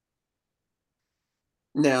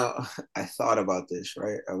 Now, I thought about this,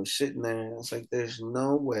 right? I was sitting there and I was like, there's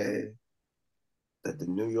no way that the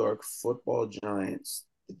New York Football Giants,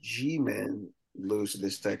 the G-Men, lose to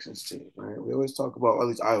this Texans team, right? We always talk about, or at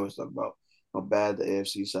least I always talk about how bad the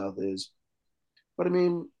AFC South is. But I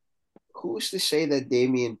mean, who's to say that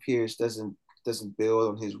Damian Pierce doesn't build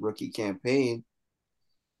on his rookie campaign?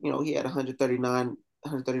 He had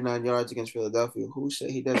 139 yards against Philadelphia. Who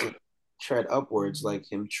said he doesn't tread upwards like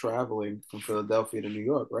him traveling from Philadelphia to New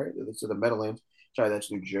York, right? To the Meadowlands. Sorry,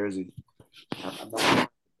 that's New Jersey. I'm not the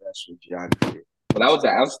best with geography. Well,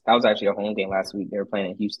 that was actually a home game last week. They were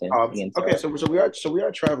playing in Houston against. Okay, so we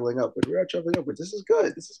are traveling upward. We are traveling upwards. This is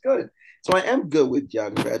good. This is good. So I am good with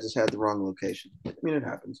geography. I just had the wrong location. I mean, it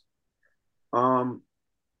happens.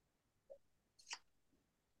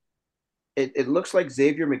 It looks like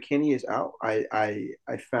Xavier McKinney is out. I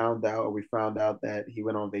found out, or we found out that he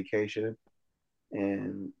went on vacation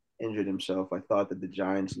and injured himself. I thought that the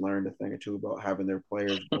Giants learned a thing or two about having their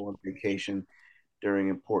players go on vacation during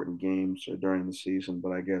important games or during the season,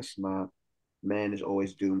 but I guess not. Man is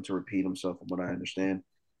always doomed to repeat himself, from what I understand.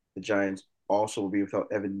 The Giants also will be without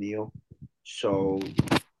Evan Neal. So,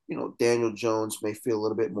 Daniel Jones may feel a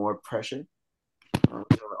little bit more pressure on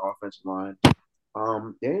the offensive line.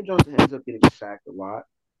 Daniel Jones ends up getting sacked a lot.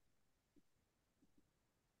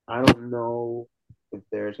 I don't know if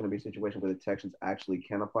there's going to be a situation where the Texans actually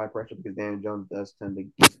can apply pressure, because Daniel Jones does tend to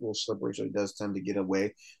get a little slippery, so he does tend to get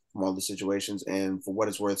away from all the situations. And for what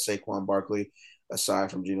it's worth, Saquon Barkley, aside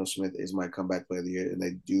from Geno Smith, is my comeback player of the year, and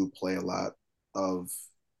they do run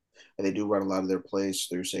a lot of their plays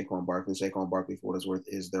through Saquon Barkley. Saquon Barkley, for what it's worth,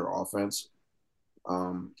 is their offense.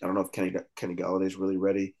 I don't know if Kenny Galladay is really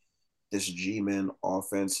ready. This G-Man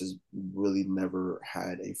offense has really never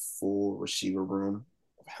had a full receiver room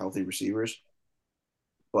of healthy receivers.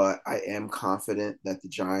 But I am confident that the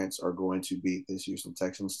Giants are going to beat this Houston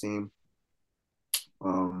Texans team.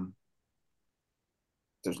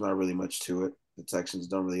 There's not really much to it. The Texans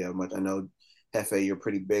don't really have much. I know, Hefe, you're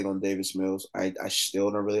pretty big on Davis Mills. I still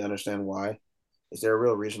don't really understand why. Is there a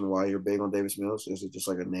real reason why you're big on Davis Mills? Is it just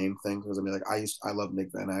like a name thing? Because I love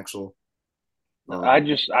Nick Van Axel. I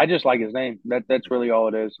just like his name. That's really all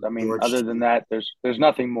it is. I mean, George other than that, there's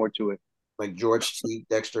nothing more to it. Like George T,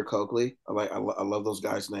 Dexter Coakley. I love those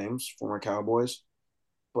guys' names, former Cowboys.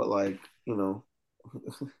 But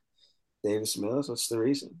Davis Mills, what's the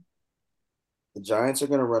reason? The Giants are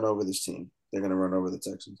going to run over this team. They're going to run over the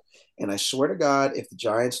Texans. And I swear to God, if the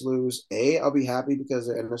Giants lose, I'll be happy because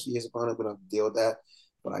they're NFC East opponent. I'm going to deal with that.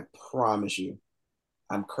 But I promise you,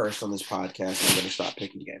 I'm cursed on this podcast. I'm going to stop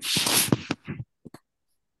picking games.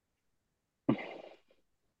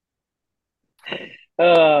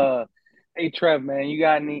 Hey Trev, man, you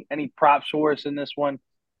got any props for us in this one?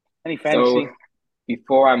 Any So fantasy?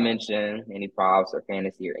 before I mention any props or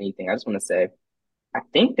fantasy or anything, I just want to say I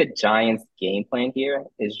think the Giants' game plan here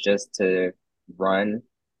is just to run,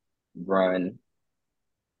 run,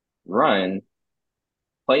 run,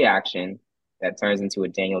 play action that turns into a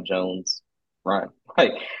Daniel Jones run.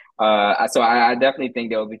 So I definitely think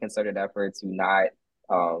there will be concerted effort to not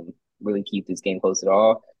really keep this game close at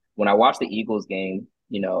all. When I watched the Eagles game,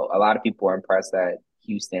 a lot of people were impressed that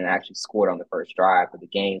Houston actually scored on the first drive of the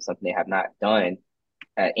game, something they have not done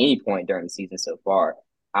at any point during the season so far.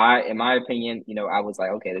 In my opinion, I was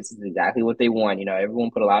like, okay, this is exactly what they want.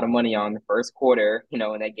 Everyone put a lot of money on the first quarter, in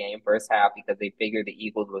that game, first half, because they figured the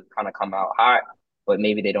Eagles would kind of come out hot, but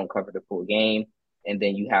maybe they don't cover the full game. And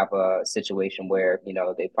then you have a situation where,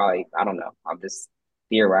 they probably, I don't know, I'm just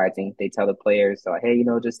theorizing. They tell the players, like, hey,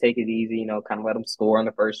 just take it easy, kind of let them score on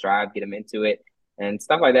the first drive, get them into it. And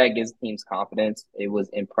stuff like that gives teams confidence. It was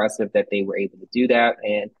impressive that they were able to do that.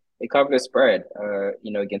 And they covered the spread,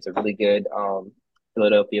 against a really good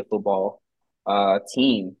Philadelphia football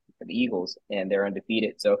team, the Eagles, and they're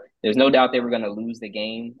undefeated. So there's no doubt they were going to lose the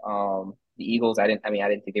game. The Eagles, I didn't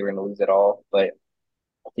think they were going to lose at all, but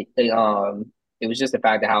it was just the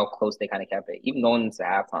fact of how close they kind of kept it, even going into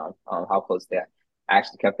halftime, how close they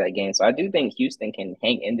actually kept that game. So I do think Houston can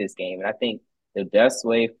hang in this game, and I think the best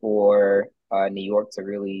way for New York to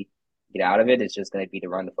really get out of it is just going to be to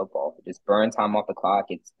run the football, just burn time off the clock.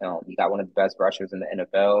 It's you got one of the best rushers in the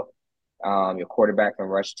NFL. Your quarterback can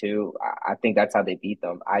rush too. I think that's how they beat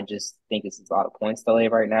them. I just think this is a lot of points delay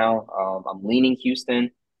right now. I'm leaning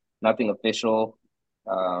Houston. Nothing official.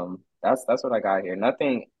 That's what I got here.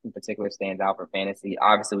 Nothing in particular stands out for fantasy.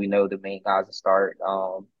 Obviously, we know the main guys to start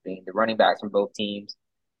being the running backs from both teams.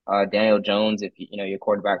 Daniel Jones, if your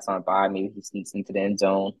quarterback's on bye, maybe he sneaks into the end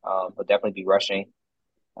zone. He'll definitely be rushing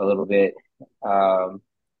a little bit.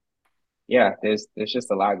 Yeah, there's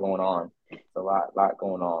just a lot going on. It's a lot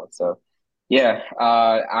going on. So yeah,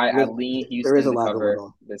 I lean There is Houston a to lot going cover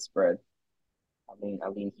on. this spread. I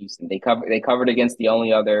lean Houston. They covered against the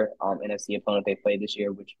only other NFC opponent they played this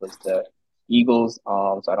year, which was the Eagles.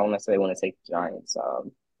 So I don't necessarily want to take the Giants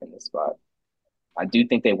in this spot. I do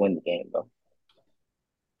think they win the game though.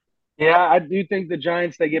 Yeah, I do think the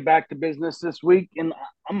Giants they get back to business this week, and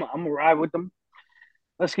I'm gonna ride with them.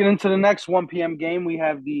 Let's get into the next 1 p.m. game. We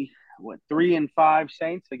have the 3-5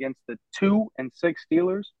 Saints against the 2-6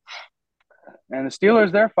 Steelers, and the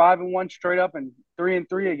Steelers they're 5-1 straight up and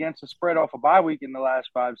 3-3 against the spread off a bye week in the last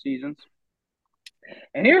 5 seasons.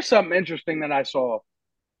 And here's something interesting that I saw: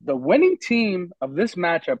 the winning team of this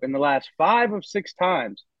matchup in the last 5 of 6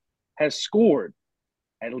 times has scored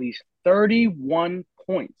at least 31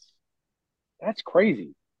 points. That's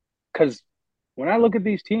crazy. Because when I look at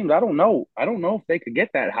these teams, I don't know. I don't know if they could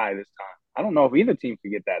get that high this time. I don't know if either team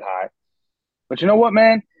could get that high. But you know what,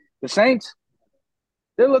 man? The Saints,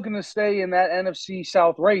 they're looking to stay in that NFC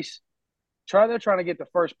South race. They're trying to get to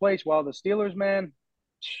first place, while the Steelers, man,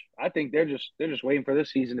 I think they're just waiting for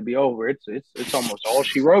this season to be over. It's almost all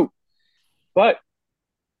she wrote. But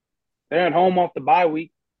they're at home off the bye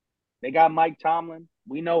week. They got Mike Tomlin.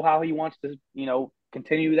 We know how he wants to,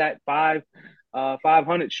 continue that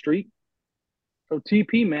 500 streak. So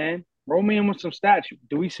TP, man, roll me in with some stats.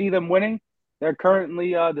 Do we see them winning? They're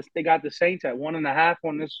currently they got the Saints at 1.5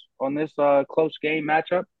 on this close game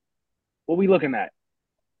matchup. What we looking at?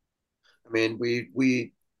 I mean,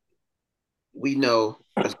 we know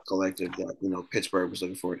as a collective that Pittsburgh was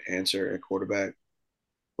looking for an answer at quarterback,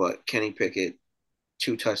 but Kenny Pickett,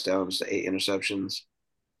 2 touchdowns to 8 interceptions.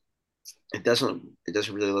 It doesn't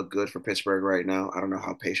really look good for Pittsburgh right now. I don't know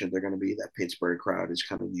how patient they're going to be. That Pittsburgh crowd is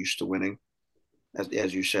kind of used to winning,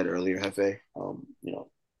 as you said earlier, Hefe.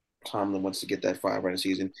 Tomlin wants to get that 5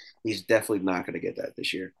 season. He's definitely not going to get that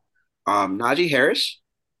this year. Najee Harris,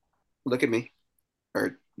 look at me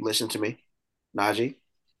or listen to me, Najee.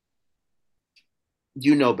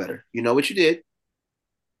 You know better. You know what you did.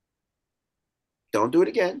 Don't do it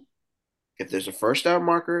again. If there's a first down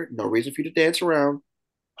marker, no reason for you to dance around.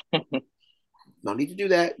 No need to do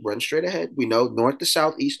that. Run straight ahead. We know north to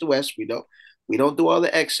south, east to west. We don't do all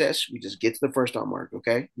the excess. We just get to the first down mark.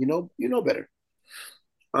 Okay. You know better.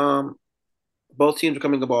 Um, both teams are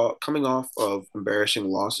coming off of embarrassing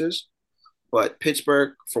losses, but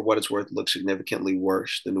Pittsburgh, for what it's worth, looks significantly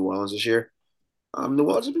worse than New Orleans this year. New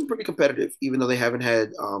Orleans has been pretty competitive, even though they haven't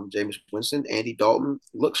had Jameis Winston. Andy Dalton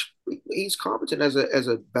looks he's competent as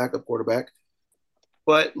a backup quarterback.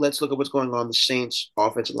 But let's look at what's going on. The Saints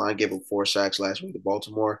offensive line gave up 4 sacks last week to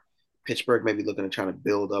Baltimore. Pittsburgh may be looking to try to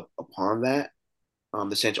build up upon that.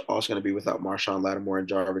 The Saints are also going to be without Marshawn Lattimore and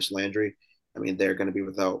Jarvis Landry. I mean, they're going to be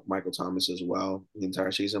without Michael Thomas as well the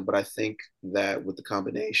entire season. But I think that with the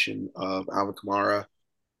combination of Alvin Kamara,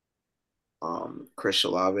 Chris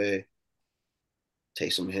Olave,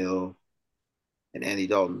 Taysom Hill, and Andy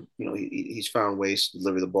Dalton, he's found ways to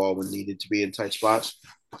deliver the ball when needed to be in tight spots.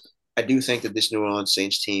 I do think that this New Orleans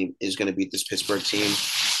Saints team is going to beat this Pittsburgh team.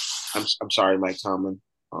 I'm sorry, Mike Tomlin.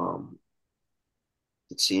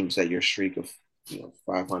 It seems that your streak of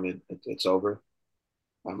 500 it's over.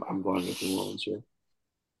 I'm going with New Orleans here.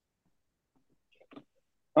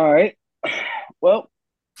 All right. Well,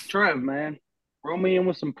 Trev, man, roll me in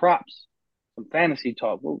with some props, some fantasy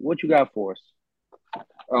talk. What you got for us?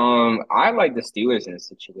 I like the Steelers in this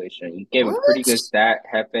situation. You gave a pretty good stat,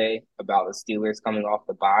 Hefe, about the Steelers coming off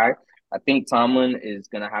the bye. I think Tomlin is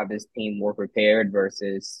going to have this team more prepared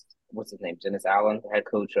versus what's his name, Dennis Allen, the head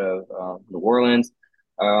coach of New Orleans.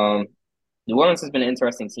 Um, New Orleans has been an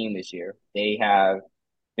interesting team this year. They have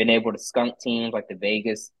been able to skunk teams like the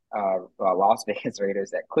Las Vegas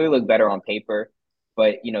Raiders that clearly look better on paper,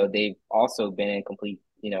 but they've also been in complete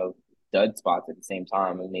dud spots at the same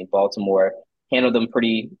time. I mean, Baltimore handled them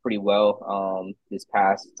pretty well this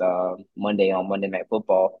past Monday on Monday Night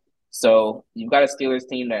Football. So you've got a Steelers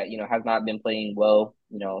team that has not been playing well,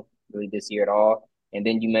 really this year at all. And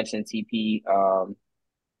then you mentioned TP.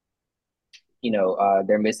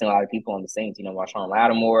 They're missing a lot of people on the Saints. Marshawn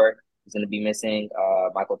Lattimore is going to be missing.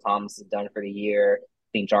 Michael Thomas is done for the year. I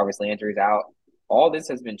think Jarvis Landry is out. All this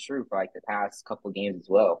has been true for like the past couple of games as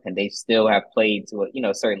well, and they still have played to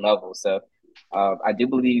a certain level. So I do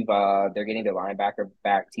believe they're getting their linebacker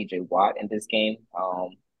back, TJ Watt, in this game.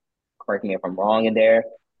 Correct me if I'm wrong in there.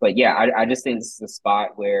 But yeah, I just think this is a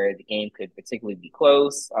spot where the game could particularly be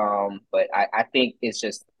close. But I think it's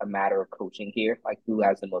just a matter of coaching here, like who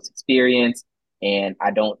has the most experience. And I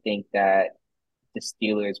don't think that the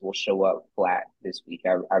Steelers will show up flat this week.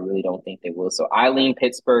 I really don't think they will. So I lean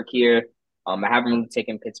Pittsburgh here. I haven't really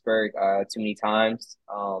taken Pittsburgh too many times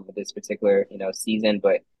this particular season,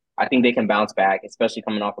 but I think they can bounce back, especially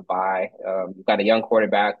coming off a bye. You've got a young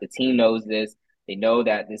quarterback. The team knows this. They know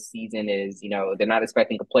that this season is, they're not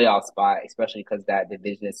expecting a playoff spot, especially because that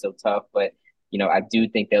division is so tough. But, I do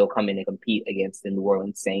think they'll come in and compete against the New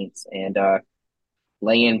Orleans Saints and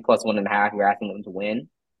lay in +1.5. You're asking them to win.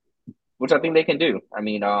 which I think they can do. I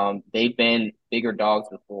mean, they've been bigger dogs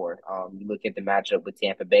before. You look at the matchup with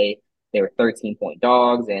Tampa Bay; they were 13-point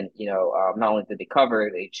dogs, and not only did they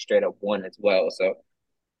cover, they straight up won as well. So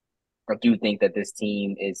I do think that this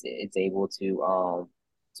team is able to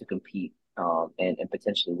compete and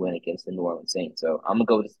potentially win against the New Orleans Saints. So I'm gonna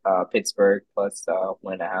go with Pittsburgh plus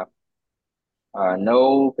 1.5.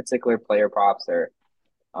 No particular player props or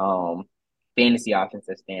um fantasy options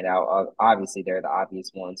that stand out. Obviously, they're the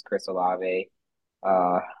obvious ones: Chris Olave.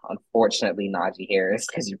 Unfortunately, Najee Harris,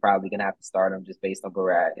 because you're probably gonna have to start him just based on where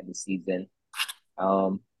we're at in the season.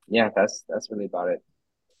 Yeah, that's really about it.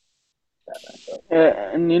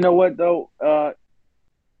 And you know what though?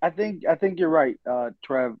 I think you're right,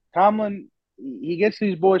 Trev. Tomlin, he gets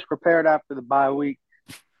these boys prepared after the bye week.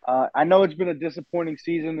 I know it's been a disappointing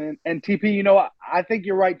season, and TP, I think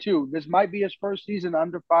you're right too. This might be his first season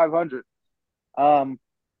under 500.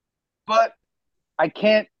 But I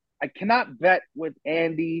cannot bet with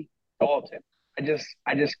Andy Dalton. I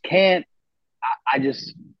just can't.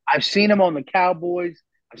 I've seen him on the Cowboys.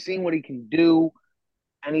 I've seen what he can do,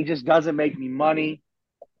 and he just doesn't make me money.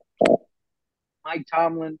 Mike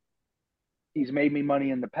Tomlin, he's made me money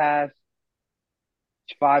in the past.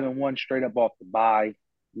 It's 5-1 straight up off the bye.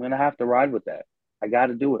 I'm gonna have to ride with that. I got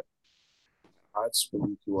to do it. Odds for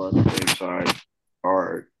you two on the same side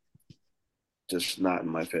are just not in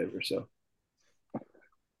my favor. So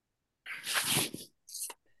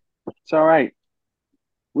It's all right.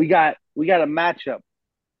 We got a matchup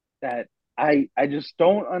that I just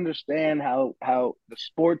don't understand how the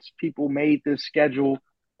sports people made this schedule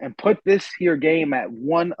and put this here game at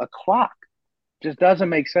 1 o'clock. Just doesn't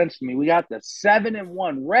make sense to me. We got the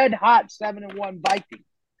 7-1, red hot 7-1 Vikings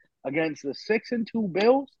against the 6-2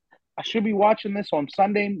 Bills. I should be watching this on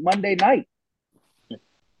Monday night,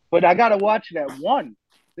 but I gotta watch it at 1.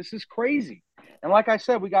 This is crazy. And like I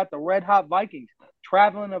said, we got the red hot Vikings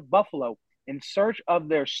traveling to Buffalo in search of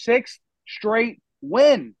their 6th straight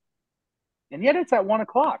win, and yet it's at 1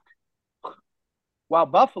 o'clock. While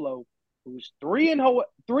Buffalo, who's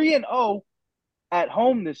 3-0 at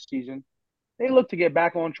home this season, they look to get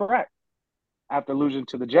back on track after losing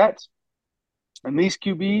to the Jets. And these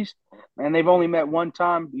QBs, man, they've only met one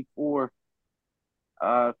time before.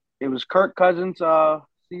 It was Kirk Cousins'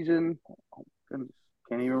 season.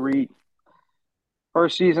 Can't even read.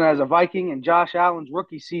 First season as a Viking, and Josh Allen's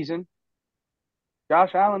rookie season.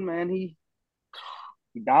 Josh Allen, man, he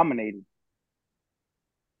dominated.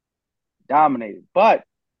 Dominated. But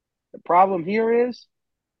the problem here is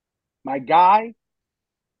my guy,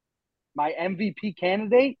 my MVP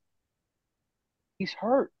candidate, he's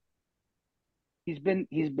hurt. He's been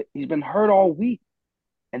hurt all week,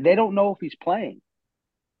 and they don't know if he's playing,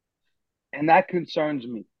 and that concerns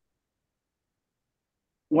me.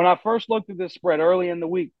 When I first looked at this spread early in the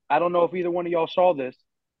week, I don't know if either one of y'all saw this.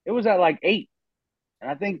 It was at like 8, and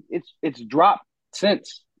I think it's dropped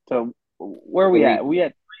since. So where are we at? We're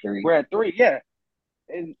at 3. Yeah,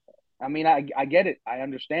 and I mean I get it. I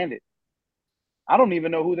understand it. I don't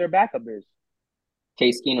even know who their backup is.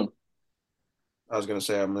 Case Keenum. I was gonna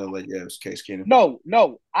say I'm gonna let you have Case Keenum.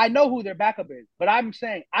 No, I know who their backup is, but I'm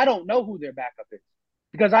saying I don't know who their backup is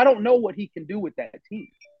because I don't know what he can do with that team.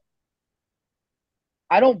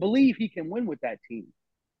 I don't believe he can win with that team.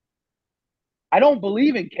 I don't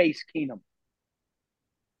believe in Case Keenum.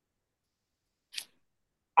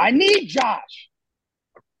 I need Josh.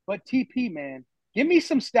 But TP, man, give me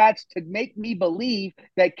some stats to make me believe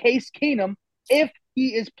that Case Keenum, if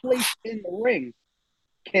he is placed in the ring,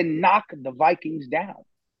 can knock the Vikings down.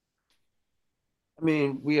 I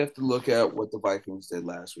mean, we have to look at what the Vikings did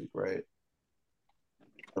last week, right?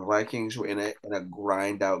 The Vikings were in a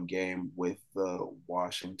grind out game with the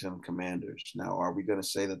Washington Commanders. Now, are we going to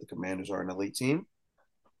say that the Commanders are an elite team?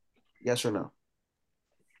 Yes or no?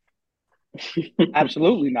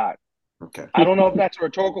 Absolutely not. Okay. I don't know if that's a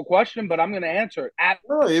rhetorical question, but I'm going to answer it.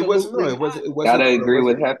 No, it wasn't. No, it wasn't. It wasn't. Gotta agree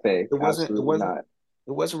with Hefe. It wasn't. Absolutely It wasn't. not.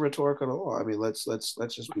 It wasn't rhetorical at all. I mean, let's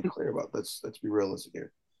just be clear about. Let's be realistic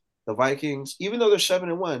here. The Vikings, even though they're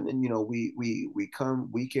 7-1, and we come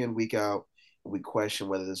week in week out, and we question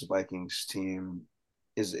whether this Vikings team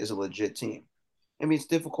is a legit team. I mean, it's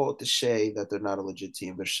difficult to say that they're not a legit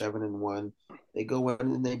team. They're 7-1. They go in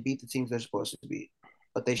and they beat the teams they're supposed to beat,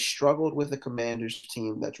 but they struggled with the Commanders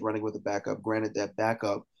team that's running with a backup. Granted, that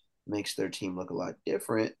backup makes their team look a lot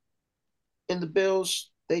different. And the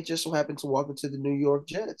Bills, they just so happen to walk into the New York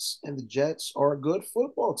Jets, and the Jets are a good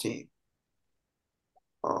football team.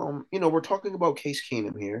 We're talking about Case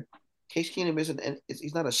Keenum here. Case Keenum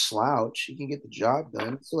he's not a slouch. He can get the job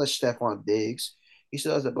done. He still has Stephon Diggs. He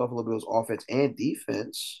still has the Buffalo Bills offense and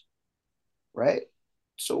defense, right?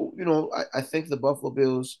 So, I think the Buffalo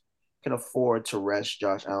Bills can afford to rest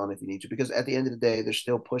Josh Allen if you need to, because at the end of the day, they're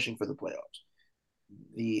still pushing for the playoffs.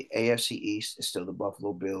 The AFC East is still the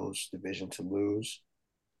Buffalo Bills division to lose.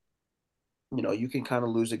 You can kind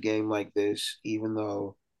of lose a game like this, even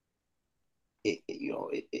though it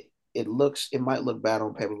might look bad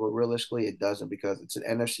on paper, but realistically it doesn't, because it's an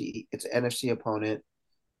NFC opponent.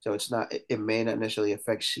 So it may not necessarily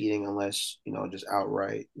affect seeding unless, just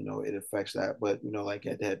outright, it affects that. But, like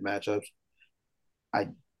head-to-head matchups, I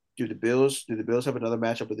do the Bills have another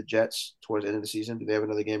matchup with the Jets towards the end of the season? Do they have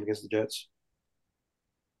another game against the Jets?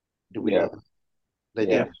 Do we Yeah, know that?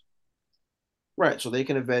 They yeah. do? Right. So they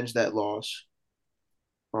can avenge that loss.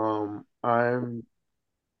 I'm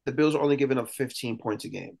The Bills are only giving up 15 points a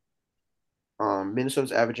game.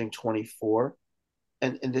 Minnesota's averaging 24.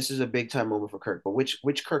 And this is a big time moment for Kirk. But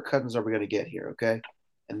which Kirk Cousins are we going to get here? Okay,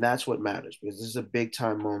 and that's what matters, because this is a big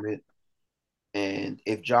time moment. And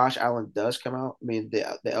if Josh Allen does come out, I mean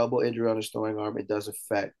the elbow injury on his throwing arm, it does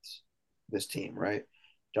affect this team, right?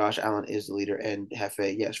 Josh Allen is the leader, and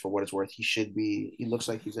Hefe, yes, for what it's worth, he should be. He looks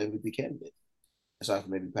like he's an MVP candidate, aside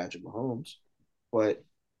from maybe Patrick Mahomes. But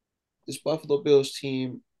this Buffalo Bills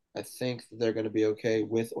team, I think they're going to be okay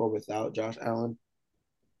with or without Josh Allen.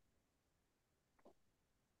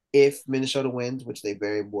 If Minnesota wins, which they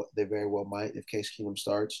very well might, if Case Keenum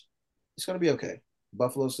starts, it's going to be okay.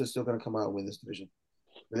 Buffalo's still going to come out and win this division.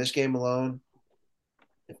 For this game alone,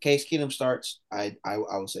 if Case Keenum starts, I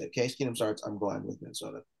will say if Case Keenum starts, I'm going with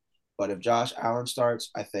Minnesota. But if Josh Allen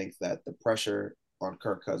starts, I think that the pressure on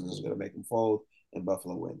Kirk Cousins is going to make him fold, and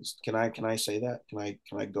Buffalo wins. Can I say that?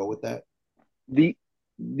 Can I go with that? The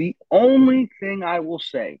only thing I will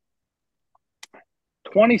say,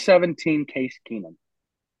 2017 Case Keenum.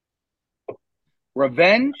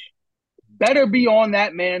 Revenge better be on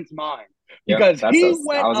that man's mind, because he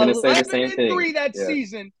went I was gonna say the same 11-3 thing. that Yeah,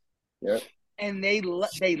 season, yeah, and they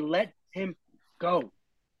let him go.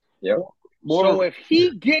 yeah. So if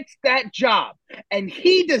he gets that job and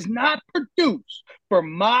he does not produce for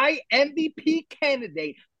my MVP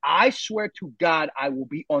candidate, I swear to God, I will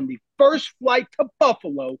be on the first flight to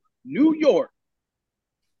Buffalo, New York,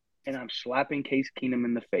 and I'm slapping Case Keenum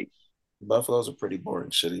in the face. Buffalo's a pretty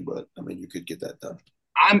boring city, but I mean, you could get that done.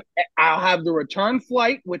 I'll have the return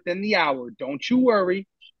flight within the hour. Don't you worry.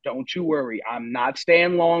 Don't you worry. I'm not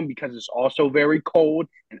staying long because it's also very cold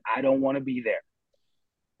and I don't want to be there.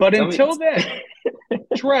 But Tell me, until then,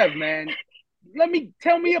 Trev, man,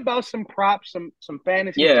 tell me about some props, some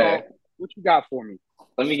fantasy yeah. talk. What you got for me?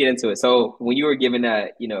 Let me get into it. So when you were giving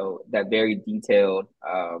that, that very detailed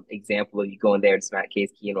example of you going there to smack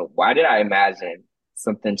Case Keenum, why did I imagine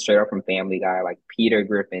something straight up from Family Guy, like Peter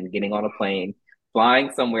Griffin getting on a plane,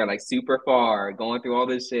 flying somewhere like super far, going through all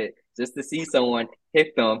this shit just to see someone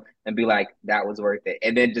hit them and be like, that was worth it.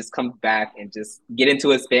 And then just come back and just get into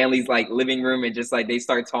his family's like living room and just like they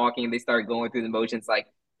start talking, they start going through the motions. Like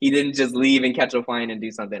he didn't just leave and catch a plane and do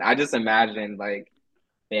something. I just imagined like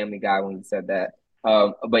Family Guy when you said that.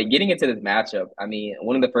 But getting into this matchup, I mean,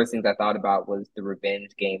 one of the first things I thought about was the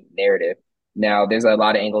revenge game narrative. Now, there's a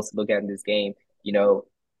lot of angles to look at in this game. You know,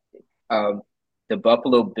 um, the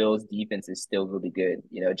Buffalo Bills defense is still really good.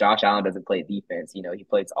 Josh Allen doesn't play defense. He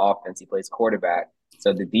plays offense. He plays quarterback.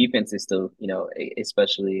 So the defense is still,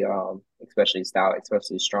 especially stout,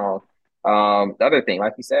 especially strong. The other thing,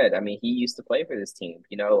 like you said, I mean, he used to play for this team.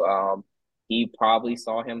 He probably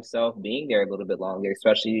saw himself being there a little bit longer,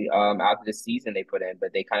 especially after the season they put in.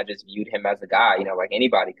 But they kind of just viewed him as a guy. Like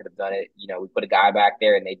anybody could have done it. We put a guy back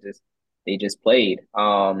there and they just played.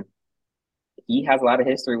 He has a lot of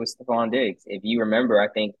history with Stephon Diggs. If you remember, I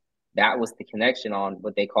think that was the connection on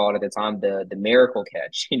what they called at the time the miracle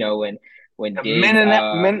catch. When The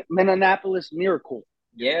Diggs Minneapolis Miracle.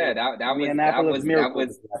 yeah, that was that Minneapolis was that Miracle.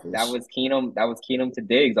 was that was Keenum to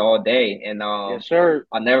Diggs all day, and Yes, sir.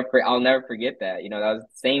 I'll never forget that. That was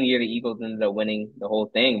the same year the Eagles ended up winning the whole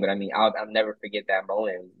thing. But I mean, I'll never forget that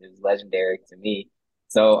moment. It was legendary to me.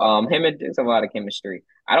 So him and Diggs have a lot of chemistry.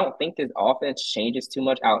 I don't think this offense changes too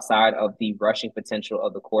much outside of the rushing potential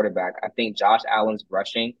of the quarterback. I think Josh Allen's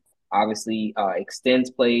rushing obviously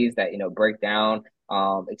extends plays that break down,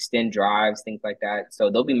 extend drives, things like that. So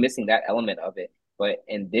they'll be missing that element of it. But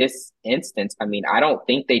in this instance, I mean, I don't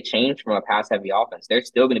think they changed from a pass heavy offense. They're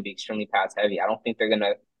still going to be extremely pass heavy. I don't think they're going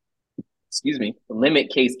to, excuse me, limit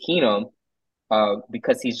Case Keenum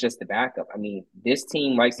because he's just the backup. I mean, this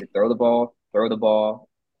team likes to and throw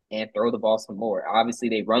the ball some more. Obviously,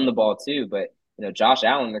 they run the ball too, but Josh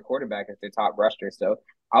Allen, their quarterback, is their top rusher. So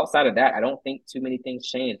outside of that, I don't think too many things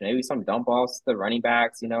changed. Maybe some dump offs to the running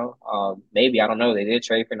backs. Maybe I don't know. They did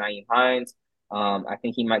trade for Naeem Hines. I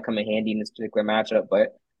think he might come in handy in this particular matchup.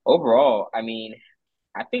 But overall, I mean,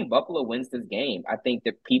 I think Buffalo wins this game. I think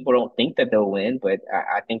that people don't think that they'll win, but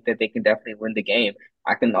I think that they can definitely win the game.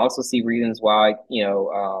 I can also see reasons why,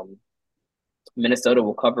 Minnesota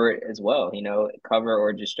will cover it as well, cover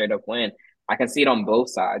or just straight up win. I can see it on both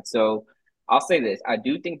sides. So I'll say this. I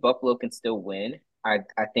do think Buffalo can still win. I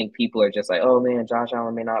think people are just like, oh man, Josh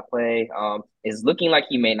Allen may not play. It's looking like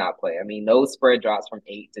he may not play. I mean, those spread drops from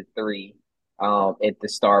 8-3. If the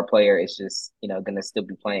star player is just, gonna still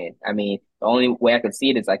be playing. I mean, the only way I could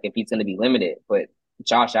see it is like if he's gonna be limited, but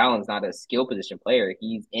Josh Allen's not a skill position player.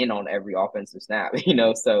 He's in on every offensive snap,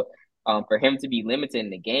 so for him to be limited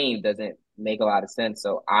in the game doesn't make a lot of sense.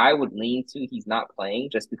 So I would lean to he's not playing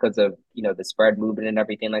just because of the spread movement and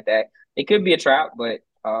everything like that. It could be a trap, but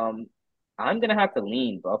I'm gonna have to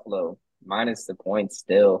lean Buffalo minus the points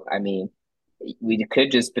still. I mean, we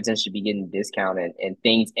could just potentially be getting discounted and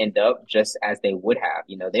things end up just as they would have.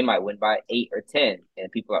 They might win by 8 or 10,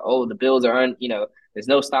 and people are, oh, the Bills are there's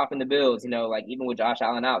no stopping the Bills. Like even with Josh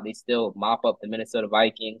Allen out, they still mop up the Minnesota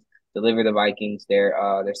Vikings, deliver the Vikings their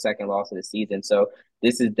second loss of the season. So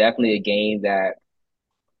this is definitely a game that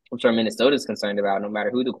I'm sure Minnesota's concerned about, no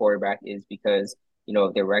matter who the quarterback is, because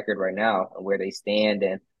of their record right now and where they stand.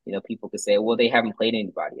 And people could say, well, they haven't played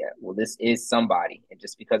anybody yet. Well, this is somebody, and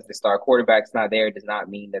just because the star quarterback's not there does not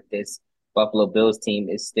mean that this Buffalo Bills team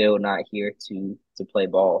is still not here to play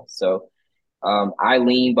ball. So I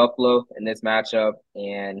lean Buffalo in this matchup,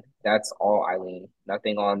 and that's all I lean.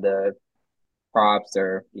 Nothing on the props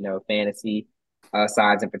or fantasy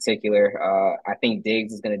sides in particular. I think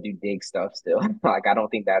Diggs is going to do Diggs stuff still. Like I don't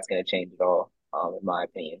think that's going to change at all, in my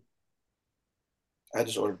opinion. I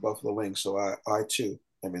just ordered buffalo wings, so I too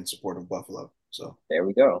am in support of Buffalo. So There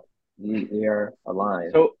we go. We are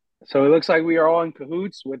aligned. So it looks like we are all in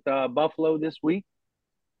cahoots with Buffalo this week.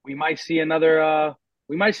 We might see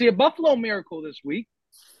we might see a Buffalo miracle this week.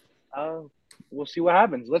 We'll see what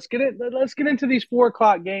happens. Let's get into these 4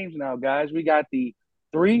 o'clock games now, guys. We got the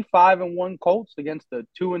 3-5-1 Colts against the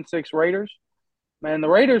 2-6 Raiders. Man, the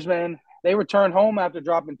Raiders, man, they return home after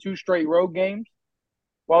dropping 2 straight road games.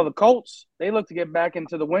 While the Colts, they look to get back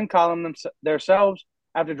into the win column themselves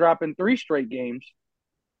after dropping 3 straight games.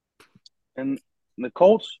 And the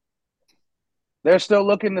Colts, they're still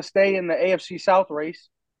looking to stay in the AFC South race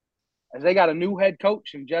as they got a new head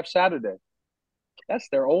coach in Jeff Saturday. That's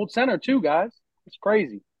their old center too, guys. It's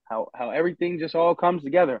crazy how everything just all comes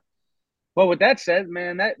together. But with that said,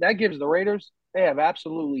 man, that gives the Raiders, they have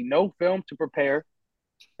absolutely no film to prepare.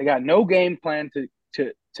 They got no game plan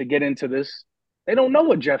to get into this. They don't know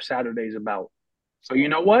what Jeff Saturday's about. So you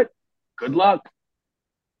know what? Good luck.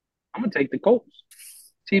 I'm gonna take the Colts.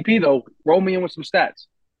 TP though, roll me in with some stats.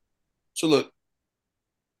 So look,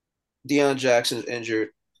 Deion Jackson's injured.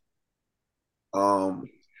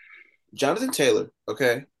 Jonathan Taylor,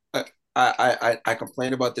 okay. I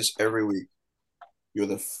complain about this every week.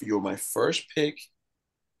 You're my first pick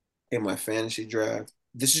in my fantasy draft.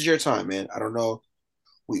 This is your time, man. I don't know.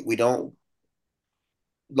 We don't.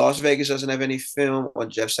 Las Vegas doesn't have any film on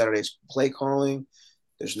Jeff Saturday's play calling.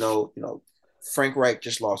 There's no, Frank Reich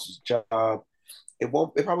just lost his job. It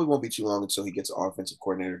probably won't be too long until he gets an offensive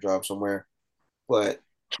coordinator job somewhere. But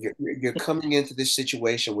you're coming into this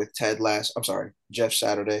situation with Jeff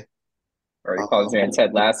Saturday. Or he calls man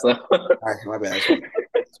Ted Lasso. All right, my bad.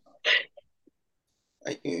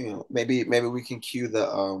 Maybe we can cue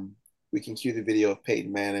the video of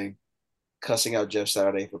Peyton Manning cussing out Jeff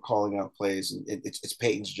Saturday for calling out plays, and it's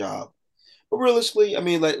Peyton's job. But realistically, I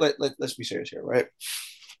mean, let's be serious here, right?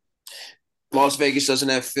 Las Vegas doesn't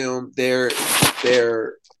have film. They're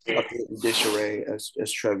up in disarray,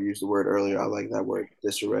 as Trev used the word earlier. I like that word,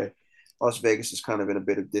 disarray. Las Vegas is kind of in a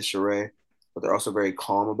bit of disarray, but they're also very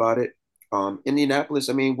calm about it. Indianapolis,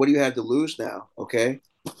 I mean, what do you have to lose now? Okay,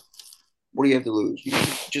 what do you have to lose? You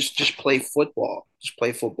just play football. Just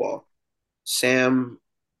play football. Sam,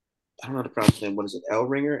 I don't know how to pronounce his name. What is it?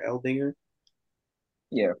 Eldinger?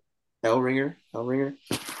 Yeah. Elringer.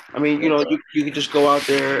 I mean, you could just go out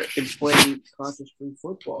there and play conference-free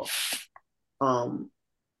football.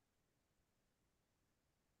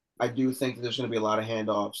 I do think that there's going to be a lot of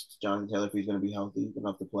handoffs to Jonathan Taylor if he's going to be healthy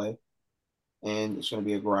enough to play, and it's going to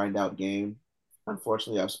be a grind-out game.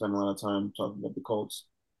 Unfortunately, I've spent a lot of time talking about the Colts,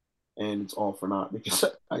 and it's all for naught because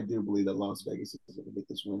I do believe that Las Vegas is going to get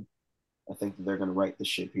this win. I think that they're going to right the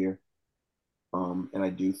ship here. And I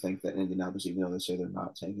do think that Indianapolis, even though they say they're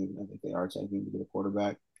not tanking, I think they are tanking to get a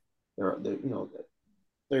quarterback.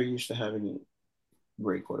 They're used to having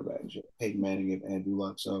great quarterbacks, Peyton Manning and Andrew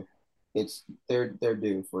Luck. So they're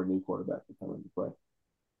due for a new quarterback to come into play.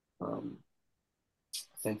 I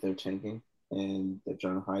think they're tanking. and they're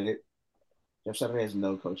trying to hide it. Jeff Saturday has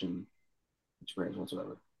no coaching experience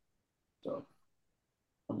whatsoever. So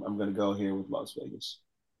I'm going to go here with Las Vegas.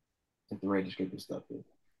 I think the Raiders get this stuff here.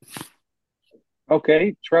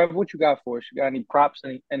 Okay, Trev, what you got for us? You got any props,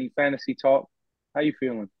 any fantasy talk? How you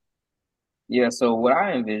feeling? Yeah, so what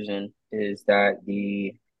I envision is that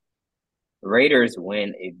the Raiders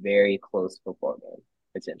win a very close football game,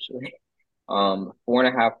 potentially.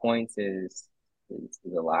 4.5 points is a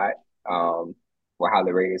lot. For how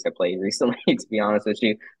the Raiders have played recently, to be honest with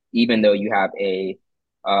you. Even though you have a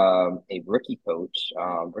rookie coach,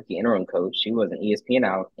 rookie interim coach, he was an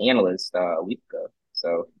ESPN analyst a week ago.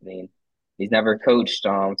 So I mean, he's never coached,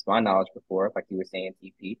 to my knowledge, before, like you were saying,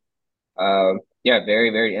 TP. Yeah, very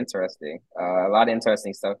very interesting. A lot of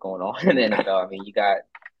interesting stuff going on in the NFL. I mean, you got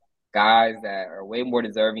guys that are way more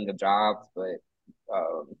deserving of jobs, but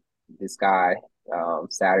um, this guy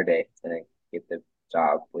Saturday is going to get the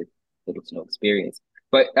job with little to no experience.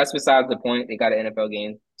 But that's besides the point. They got an NFL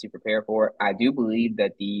game to prepare for. I do believe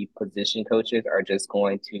that the position coaches are just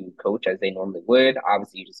going to coach as they normally would.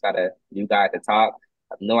 Obviously, you just got a new guy at the top.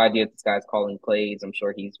 I have no idea if this guy's calling plays. I'm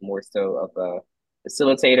sure he's more so of a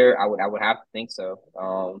facilitator. I would have to think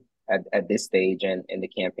so at this stage and in the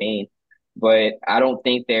campaign. But I don't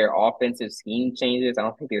think their offensive scheme changes. I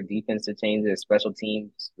don't think their defensive changes. Their special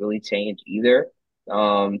teams really change either.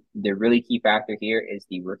 The really key factor here is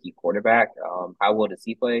the rookie quarterback. How well does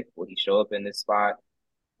he play? Will he show up in this spot?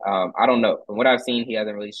 I don't know. From what I've seen, he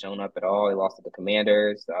hasn't really shown up at all. He lost to the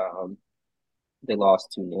Commanders. They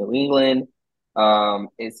lost to New England.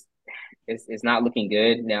 It's not looking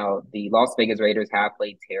good. Now, the Las Vegas Raiders have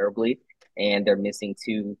played terribly, and they're missing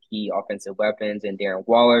two key offensive weapons and Darren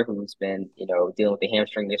Waller, who's been, dealing with the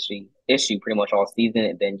hamstring issue pretty much all season.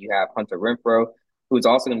 And then you have Hunter Renfrow, who's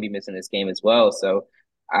also going to be missing this game as well. So,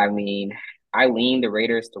 I mean, I lean the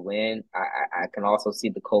Raiders to win. I can also see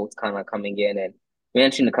the Colts kind of coming in and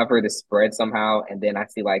managing to cover the spread somehow. And then I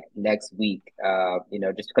see like next week,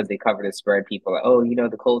 just because they cover the spread, people are like, oh,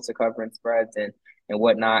 the Colts are covering spreads and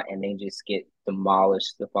whatnot, and they just get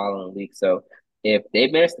demolished the following week. So if they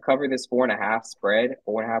manage to cover this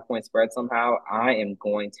 4.5 point spread somehow, I am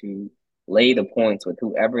going to lay the points with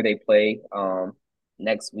whoever they play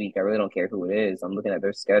next week. I really don't care who it is. I'm looking at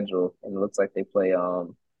their schedule, and it looks like they play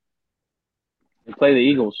the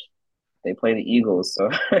Eagles. They play the Eagles. So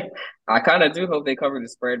I kind of do hope they cover the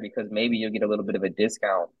spread because maybe you'll get a little bit of a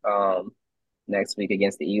discount next week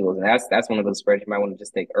against the Eagles. And that's one of those spreads you might want to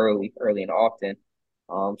just take early and often.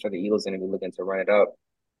 So the Eagles are going to be looking to run it up.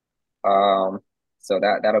 So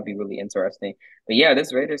that'll be really interesting. But yeah,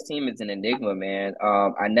 this Raiders team is an enigma, man.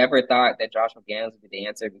 I never thought that Josh McDaniels would be the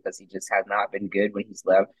answer because he just has not been good when he's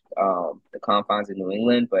left the confines of New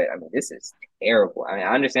England. But I mean, this is terrible. I mean,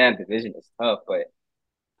 I understand the division is tough, but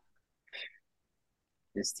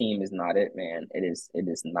this team is not it, man. It is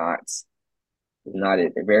not. It's not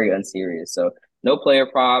it. They're very unserious. So no player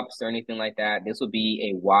props or anything like that. This will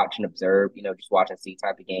be a watch and observe, just watch and see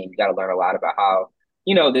type of game. You got to learn a lot about how,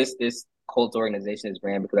 this Colts organization is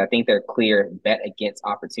ran because I think they're clear bet against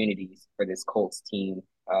opportunities for this Colts team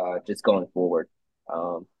just going forward.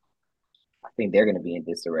 I think they're going to be in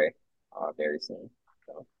disarray very soon.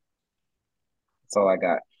 So that's all I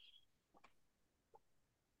got.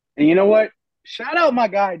 And you know what? Shout out my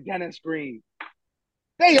guy, Dennis Green.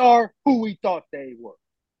 They are who we thought they were.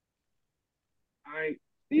 All right.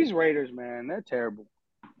 These Raiders, man, they're terrible.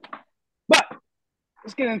 But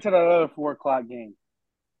let's get into the other 4 o'clock game.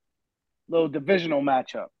 Little divisional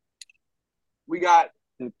matchup. We got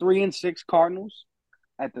the 3-6 Cardinals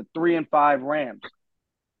at the 3-5 Rams.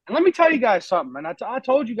 And let me tell you guys something. And I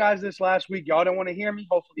told you guys this last week. Y'all didn't want to hear me.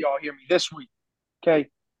 Hopefully y'all hear me this week. Okay.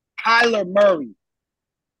 Kyler Murray.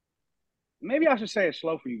 Maybe I should say it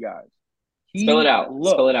slow for you guys. Spell it out.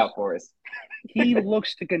 Spell it out for us. He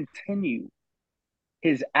looks to continue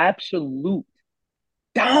his absolute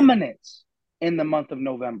dominance in the month of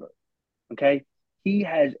November. Okay? He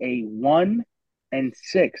has a 1-6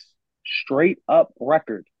 straight up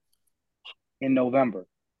record in November.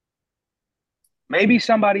 Maybe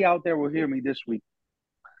somebody out there will hear me this week.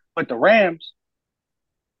 But the Rams,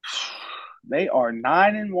 they are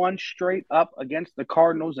 9-1 straight up against the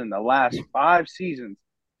Cardinals in the last 5 seasons.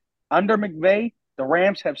 Under McVay, the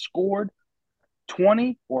Rams have scored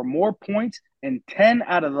 20 or more points in 10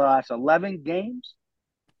 out of the last 11 games.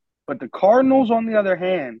 But the Cardinals, on the other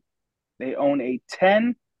hand, they own a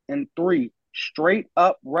 10-3 straight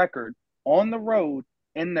up record on the road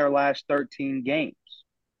in their last 13 games.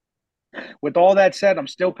 With all that said, I'm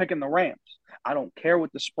still picking the Rams. I don't care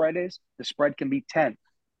what the spread is. The spread can be 10.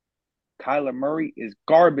 Kyler Murray is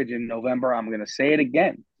garbage in November. I'm going to say it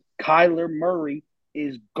again. Kyler Murray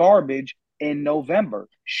is garbage in November.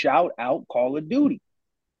 Shout out Call of Duty.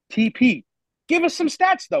 TP, give us some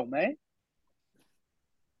stats though, man.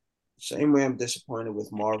 Same way I'm disappointed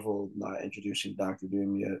with Marvel not introducing Doctor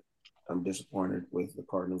Doom yet. I'm disappointed with the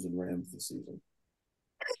Cardinals and Rams this season.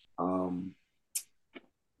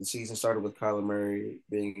 The season started with Kyler Murray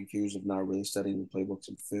being accused of not really studying the playbooks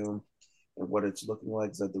and film. And what it's looking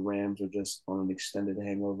like is that the Rams are just on an extended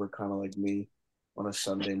hangover, kind of like me on a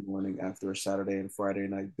Sunday morning after a Saturday and Friday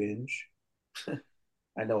night binge.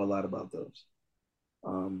 I know a lot about those.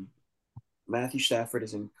 Matthew Stafford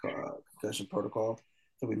is in concussion protocol,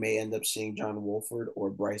 so we may end up seeing John Wolford or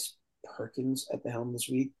Bryce Perkins at the helm this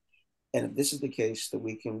week. And if this is the case, that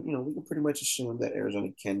we can pretty much assume that Arizona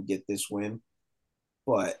can get this win.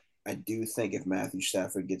 But I do think if Matthew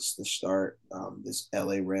Stafford gets the start, this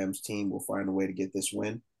LA Rams team will find a way to get this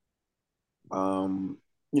win. We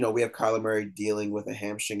have Kyler Murray dealing with a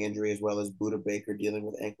hamstring injury as well as Budda Baker dealing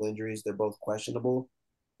with ankle injuries. They're both questionable.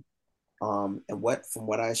 From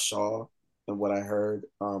what I saw and what I heard,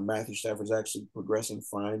 Matthew Stafford's actually progressing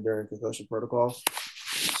fine during concussion protocol.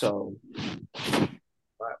 So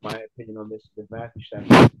my opinion on this is if Matthew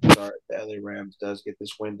Stafford start, the LA Rams does get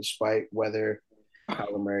this win, despite whether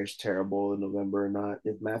Kyler Murray's terrible in November or not.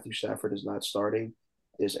 If Matthew Stafford is not starting,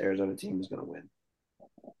 this Arizona team is going to win.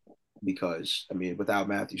 Because, without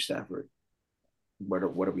Matthew Stafford, what are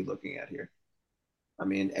we looking at here?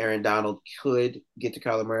 Aaron Donald could get to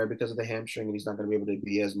Kyler Murray because of the hamstring, and he's not going to be able to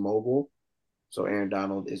be as mobile. So Aaron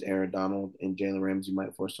Donald is Aaron Donald, and Jalen Ramsey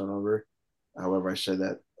might force turnover. However, I said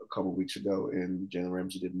that a couple of weeks ago, and Jalen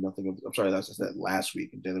Ramsey did nothing. I'm sorry, I said that last week,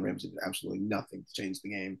 and Jalen Ramsey did absolutely nothing to change the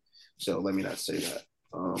game. So let me not say that.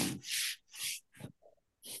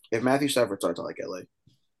 If Matthew Stafford starts, I like LA.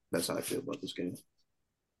 That's how I feel about this game.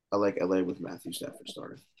 I like LA with Matthew Stafford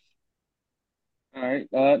starting. All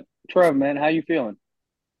right. Trev, man, how you feeling?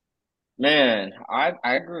 Man, I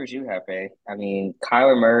agree with you, Hefe.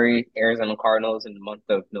 Kyler Murray, Arizona Cardinals in the month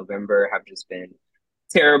of November have just been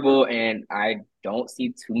terrible, and I don't see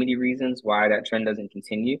too many reasons why that trend doesn't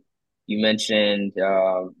continue. You mentioned,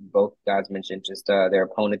 both guys mentioned just their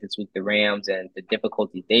opponent this week, the Rams, and the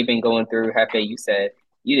difficulties they've been going through. Hefe, you said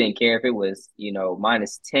you didn't care if it was,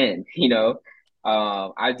 -10,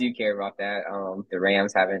 I do care about that. The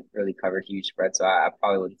Rams haven't really covered huge spreads, so I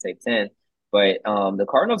probably wouldn't say 10. But the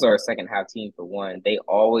Cardinals are a second half team for one. They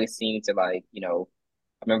always seem to I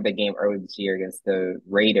remember the game early this year against the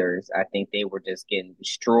Raiders. I think they were just getting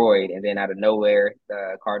destroyed, and then out of nowhere,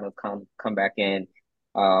 the Cardinals come back in.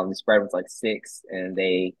 The spread was like 6, and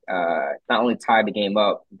they not only tied the game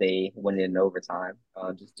up, they went in overtime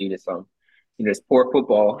just due to some just poor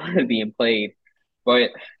football being played.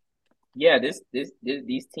 But yeah,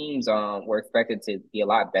 these teams were expected to be a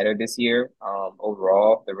lot better this year.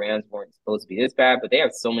 Overall, the Rams weren't supposed to be this bad, but they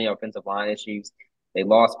have so many offensive line issues. They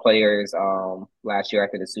lost players last year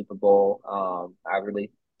after the Super Bowl. I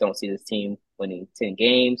really don't see this team winning 10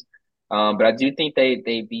 games. But I do think they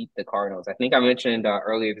beat the Cardinals. I think I mentioned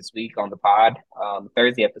earlier this week on the pod,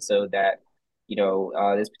 Thursday episode, that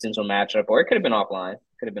this potential matchup, or it could have been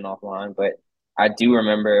offline, but I do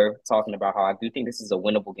remember talking about how I do think this is a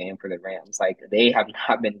winnable game for the Rams. Like, they have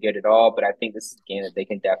not been good at all, but I think this is a game that they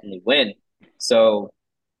can definitely win. So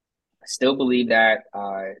I still believe that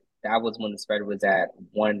that was when the spread was at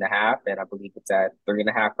 1.5, and I believe it's at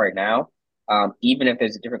 3.5 right now. Even if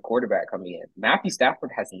there's a different quarterback coming in, Matthew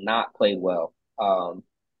Stafford has not played well.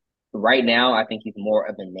 Right now, I think he's more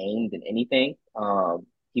of a name than anything.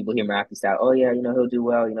 People hear Matthew Stafford, oh yeah, he'll do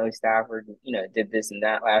well. Stafford, did this and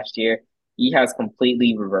that last year. He has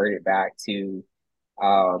completely reverted back to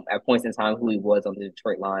at points in time who he was on the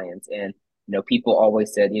Detroit Lions. And people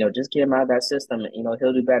always said, just get him out of that system. And,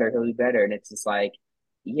 he'll do better. He'll do better. And it's just like,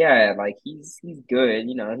 yeah, like he's good.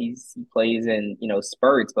 He plays in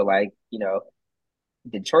spurts, but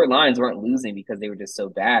Detroit Lions weren't losing because they were just so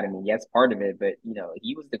bad. Yes, part of it, but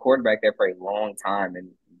he was the quarterback there for a long time,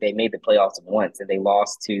 and they made the playoffs once, and they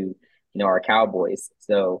lost to our Cowboys.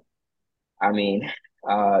 So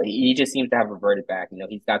he just seems to have reverted back.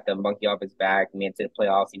 He's got the monkey off his back. To the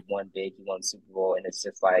playoffs, he won big. He won the Super Bowl, and it's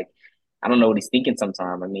just like I don't know what he's thinking.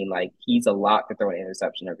 Sometimes, he's a lot to throw an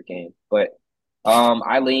interception every game. But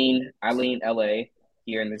I lean LA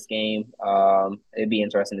here in this game. It'd be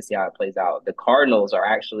interesting to see how it plays out. The Cardinals are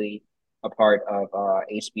actually a part of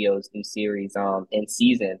HBO's new series, in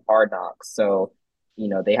season Hard Knocks. So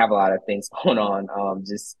they have a lot of things going on.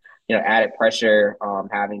 Just added pressure,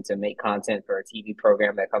 having to make content for a TV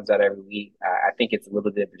program that comes out every week. I think it's a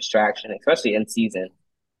little bit of a distraction, especially in season.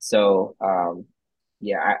 So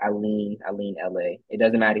Yeah, I lean LA. It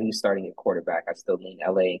doesn't matter who's starting at quarterback. I still lean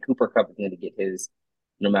LA, and Cooper Cup is going to get his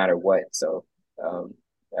no matter what. So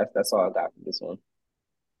that's all I got for this one.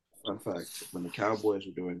 Fun fact: when the Cowboys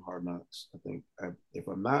were doing Hard Knocks, if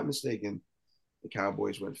I'm not mistaken, the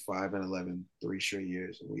Cowboys went 5-11, 3 straight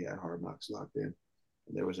years, and we had Hard Knocks locked in.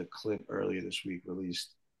 And there was a clip earlier this week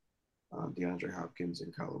released. DeAndre Hopkins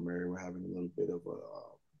and Kyler Murray were having a little bit of a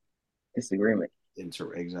Disagreement.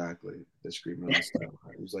 exactly disagreement on style.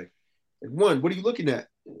 It was like, one, what are you looking at?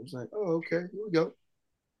 It was like, oh, okay, here we go.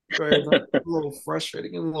 Sorry, a little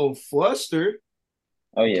frustrated, getting a little flustered.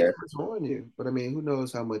 Oh The yeah. camera's on you, but I mean, who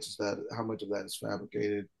knows how much is that? How much of that is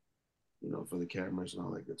fabricated? For the cameras and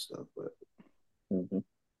all that good stuff. But Mm-hmm.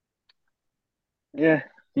 Yeah,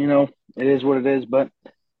 it is what it is. But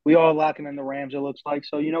we all locking in the Rams, it looks like.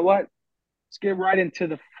 So you know what? Let's get right into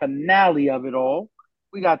the finale of it all.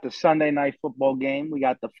 We got the Sunday night football game. We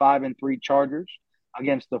got the 5-3 Chargers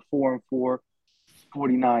against the 4-4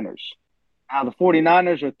 49ers. Now the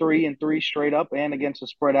 49ers are 3-3 straight up and against the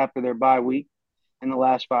spread after their bye week in the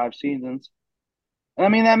last 5 seasons. And I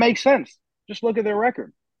mean that makes sense. Just look at their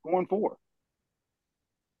record, 4-4.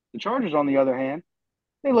 The Chargers, on the other hand,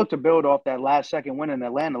 they look to build off that last second win in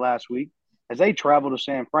Atlanta last week as they travel to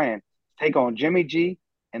San Fran to take on Jimmy G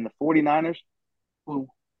and the 49ers. Who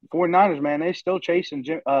 49ers, man, they still chasing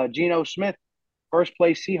Geno Smith, first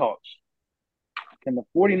place Seahawks. Can the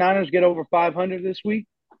 49ers get over 500 this week?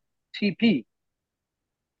 TP,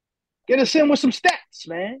 get us in with some stats,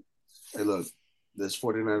 man. hey, look, this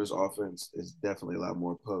 49ers offense is definitely a lot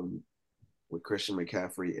more potent with Christian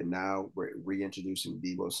McCaffrey, and now we're reintroducing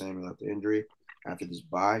Deebo Samuel after injury after this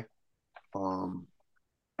bye. Um,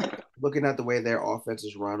 Looking at the way their offense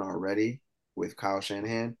is run already with Kyle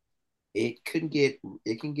Shanahan, it can get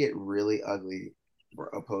really ugly for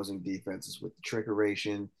opposing defenses with the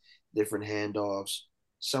trickeration, different handoffs,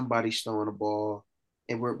 somebody throwing a ball.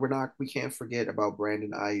 And we can't forget about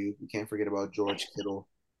Brandon Ayuk. We can't forget about George Kittle.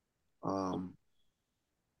 Um,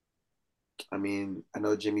 I mean, I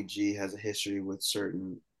know Jimmy G has a history with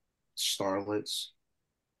certain starlets.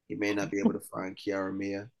 He may not be able to find Kiara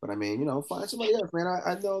Mia, but I mean, find somebody else, man.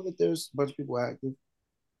 I know that there's a bunch of people active.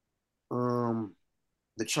 Um,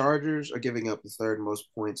 the Chargers are giving up the third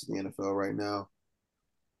most points in the NFL right now.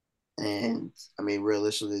 And I mean,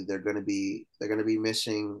 realistically, they're gonna be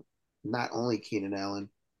missing not only Keenan Allen,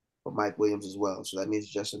 but Mike Williams as well. So that means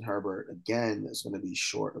Justin Herbert again is gonna be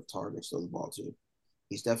short of targets to throw the ball to.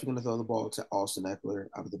 He's definitely gonna throw the ball to Austin Eckler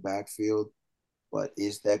out of the backfield. But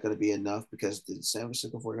is that going to be enough? Because the San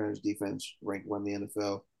Francisco 49ers defense ranked one in the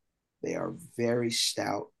NFL. They are very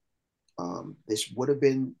stout. This would have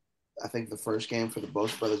been, I think, the first game for the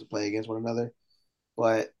both brothers to play against one another.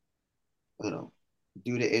 But you know,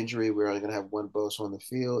 due to injury, we're only going to have one Bosa on the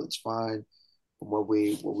field. It's fine. From what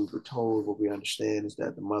we were told, what we understand is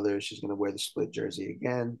that the mother, she's going to wear the split jersey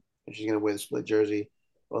again, and she's going to wear the split jersey.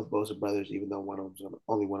 Both Bosa brothers, even though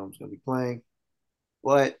only one of them's going to be playing.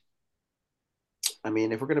 But I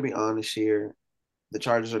mean, if we're going to be honest here, the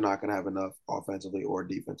Chargers are not going to have enough offensively or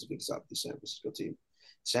defensively to stop the San Francisco team.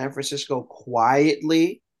 San Francisco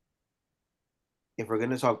quietly, if we're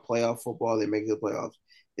going to talk playoff football, they make the playoffs.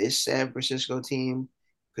 This San Francisco team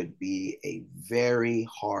could be a very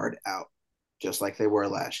hard out, just like they were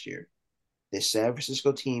last year. This San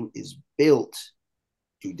Francisco team is built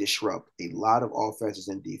to disrupt a lot of offenses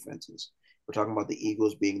and defenses. We're talking about the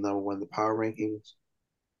Eagles being number one in the power rankings.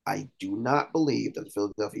 I do not believe that the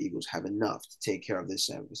Philadelphia Eagles have enough to take care of this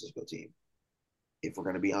San Francisco team. If I'm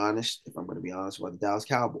going to be honest about the Dallas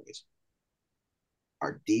Cowboys,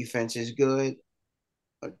 our defense is good.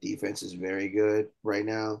 Our defense is very good right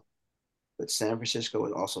now. But San Francisco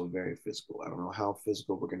is also very physical. I don't know how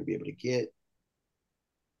physical we're going to be able to get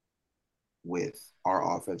with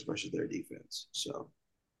our offense versus their defense.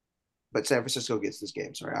 But San Francisco gets this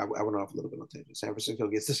game. Sorry, I went off a little bit on tangent. San Francisco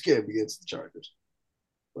gets this game against the Chargers.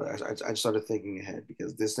 But I started thinking ahead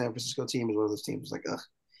because this San Francisco team is one of those teams like,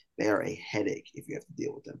 they are a headache if you have to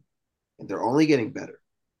deal with them. And they're only getting better.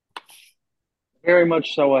 Very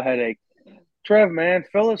much so a headache. Trev, man,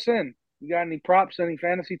 fill us in. You got any props, any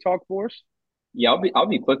fantasy talk for us? Yeah, I'll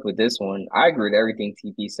be quick with this one. I agree with everything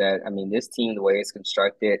TP said. I mean, this team, the way it's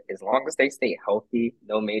constructed, as long as they stay healthy,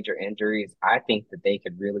 no major injuries, I think that they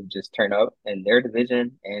could really just turn up in their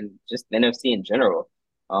division and just the NFC in general.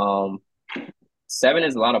 Um, 7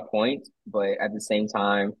 is a lot of points, but at the same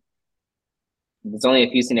time, there's only a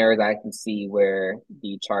few scenarios I can see where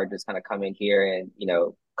the Chargers kind of come in here and,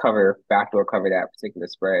 backdoor cover that particular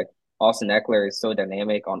spread. Austin Eckler is so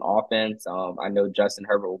dynamic on offense. I know Justin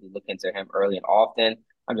Herbert will be looking to him early and often.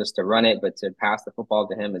 not just to run it, but to pass the football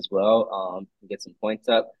to him as well, and get some points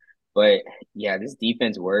up. But yeah, this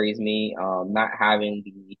defense worries me. Not having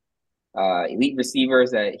the elite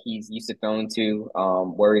receivers that he's used to throwing to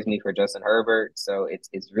worries me for Justin Herbert. So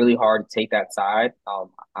it's really hard to take that side.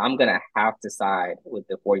 I'm going to have to side with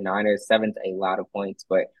the 49ers. Seven's a lot of points,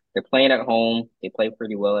 but they're playing at home. They play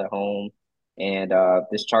pretty well at home. And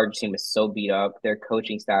this Chargers team is so beat up. Their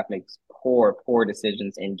coaching staff makes poor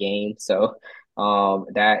decisions in game. So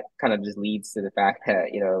that kind of just leads to the fact that,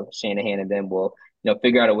 Shanahan and them will,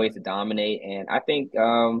 figure out a way to dominate. And I think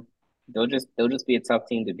they'll just be a tough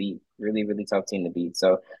team to beat. Really, really tough team to beat.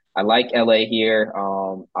 So I like LA here.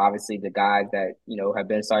 Obviously the guys that have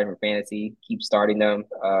been starting for fantasy keep starting them.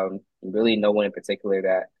 Really no one in particular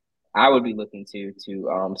that I would be looking to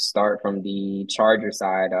start from the Charger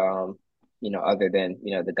side. Other than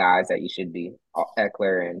the guys that you should be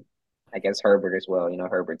Eckler and I guess Herbert as well.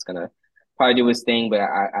 Herbert's gonna probably do his thing, but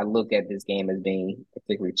I look at this game as being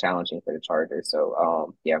particularly challenging for the Chargers.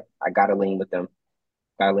 So yeah, I gotta lean with them.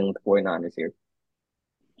 Gotta lean with the 49ers here.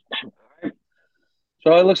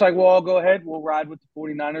 So it looks like we'll all go ahead. We'll ride with the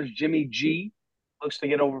 49ers. Jimmy G looks to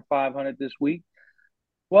get over 500 this week.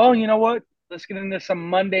 Well, you know what? Let's get into some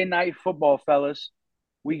Monday night football, fellas.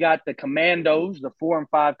 We got the Commandos, the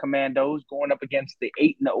 4-5 Commandos, going up against the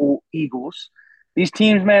 8-0 Eagles. These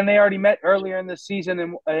teams, man, they already met earlier in the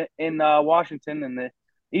season in Washington, and the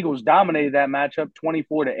Eagles dominated that matchup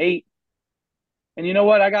 24-8. And you know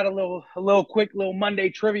what? I got a quick Monday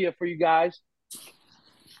trivia for you guys.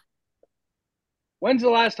 When's the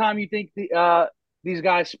last time you think these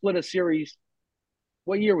guys split a series?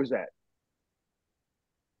 What year was that?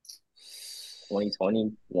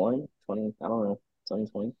 2021, 20, I don't know,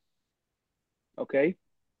 2020. Okay.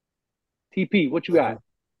 TP, what you got?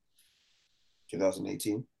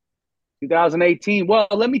 2018. 2018. Well,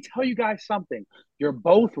 let me tell you guys something. You're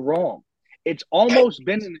both wrong. It's almost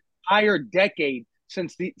been an entire decade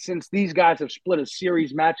since these guys have split a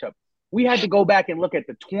series matchup. We had to go back and look at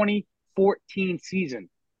the 2014 season.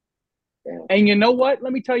 Damn. And you know what?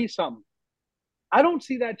 Let me tell you something. I don't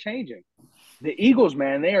see that changing. The Eagles,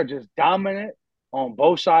 man, they are just dominant on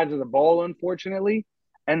both sides of the ball, unfortunately.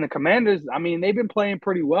 And the Commanders, I mean, they've been playing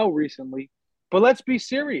pretty well recently. But let's be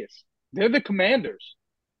serious. They're the Commanders.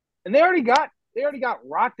 And they already got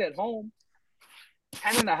rocked at home.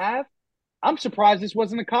 10.5. I'm surprised this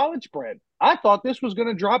wasn't a college spread. I thought this was going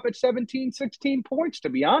to drop at 17, 16 points, to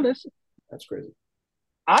be honest. That's crazy.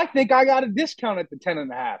 I think I got a discount at the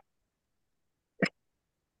 10.5.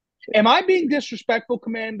 Am I being disrespectful,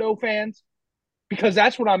 Commando fans? Because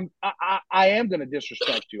that's what I am going to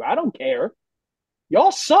disrespect you. I don't care.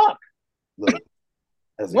 Y'all suck. Look,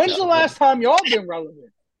 when's the last time y'all been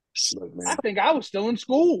relevant? Look, man. I think I was still in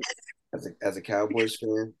school. As a Cowboys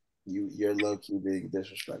fan, you're low key being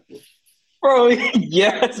disrespectful. Bro,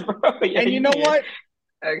 yes, bro. Yeah, and you know what?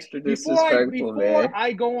 Extra disrespectful, before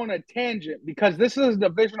I go on a tangent, because this is a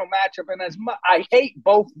divisional matchup, and as much I hate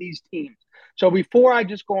both these teams. So before I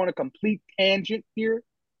just go on a complete tangent here,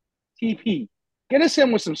 TP, get us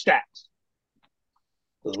in with some stats.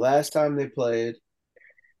 The last time they played,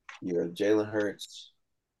 you're Jalen Hurts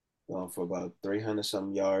going for about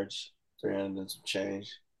 300-something yards, 300 and some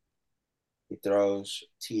change. He throws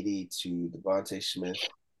TD to Devontae Smith,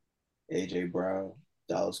 A.J. Brown,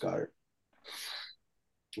 Dallas Goedert.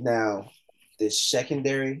 Now, this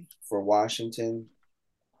secondary for Washington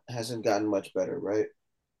hasn't gotten much better, right?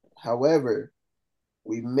 However,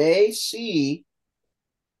 we may see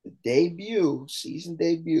the season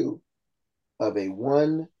debut of a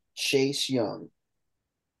one Chase Young.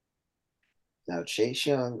 Now, Chase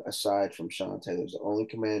Young, aside from Sean Taylor, is the only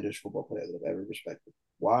Commanders football player that I've ever respected.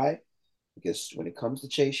 Why? Because when it comes to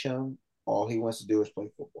Chase Young, all he wants to do is play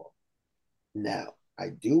football. Now, I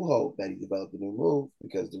do hope that he developed a new move,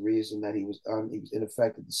 because the reason that he was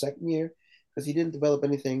ineffective the second year because he didn't develop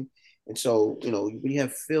anything. And so, when you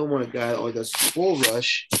have film on a guy that only does full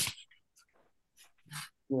rush,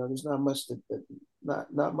 there's not much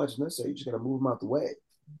not much necessary. You just got to move him out the way.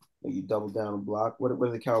 You double down and block. What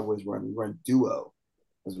do the Cowboys run? We run duo,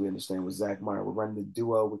 as we understand with Zach Meyer. We're running the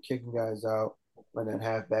duo. We're kicking guys out, running that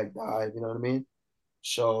halfback dive. You know what I mean?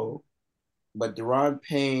 So, but Deron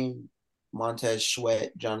Payne, Montez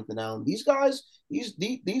Sweat, Jonathan Allen, these guys, these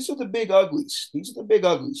are the big uglies. These are the big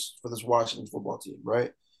uglies for this Washington football team,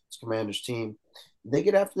 right? This Commanders team. They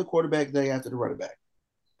get after the quarterback, they after the running back.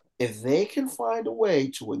 If they can find a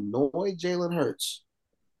way to annoy Jalen Hurts,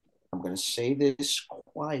 I'm going to say this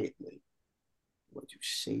quietly. I'm going to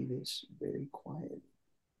say this very quietly.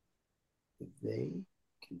 If they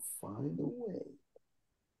can find a way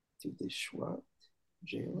to disrupt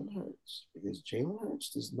Jalen Hurts, because Jalen Hurts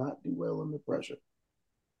does not do well under pressure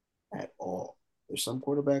at all. There's some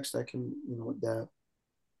quarterbacks that can, adapt.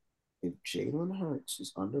 If Jalen Hurts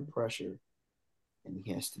is under pressure and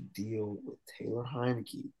he has to deal with Taylor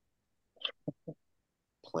Heineke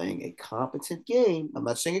playing a competent game, I'm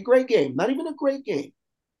not saying a great game, not even a great game.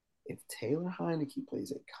 If Taylor Heineke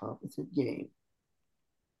plays a competent game,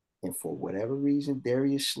 and for whatever reason,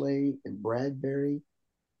 Darius Slay and Bradbury,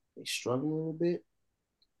 they struggle a little bit,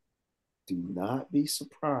 do not be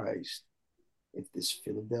surprised if this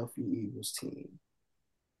Philadelphia Eagles team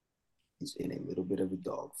is in a little bit of a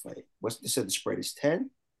dogfight. What's they said the spread is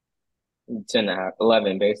 10? 10 and a half,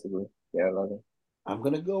 11, basically. Yeah, 11. I'm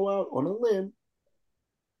going to go out on a limb.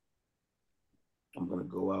 I'm going to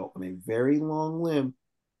go out on a very long limb.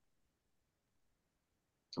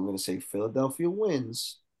 I'm going to say Philadelphia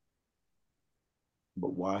wins,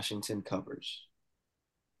 but Washington covers.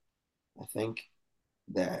 I think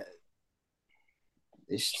that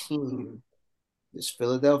this team, this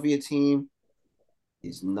Philadelphia team,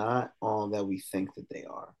 is not all that we think that they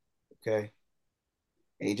are. Okay.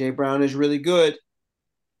 AJ Brown is really good.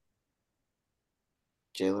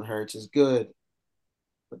 Jalen Hurts is good.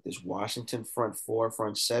 But this Washington front four,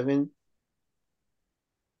 front seven,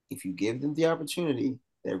 if you give them the opportunity,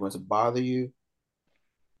 they're going to bother you.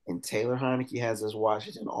 And Taylor Heineke has this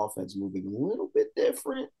Washington offense moving a little bit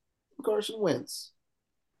different from Carson Wentz.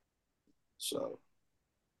 So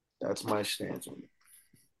that's my stance on it.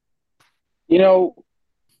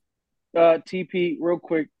 TP, real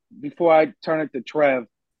quick, before I turn it to Trev,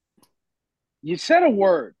 you said a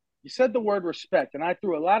word. You said the word respect, and I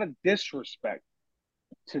threw a lot of disrespect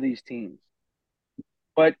to these teams.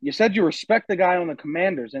 But you said you respect the guy on the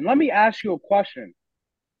Commanders. And let me ask you a question.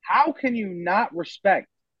 How can you not respect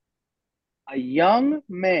a young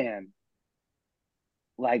man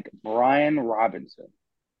like Brian Robinson?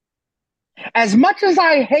 As much as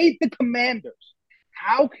I hate the Commanders,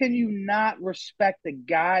 how can you not respect a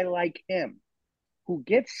guy like him who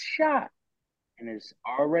gets shot and is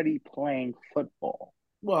already playing football?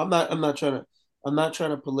 Well, I'm not trying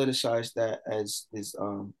to politicize that as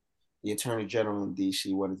the Attorney General in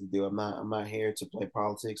DC wanted to do. I'm not here to play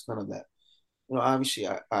politics, none of that. Obviously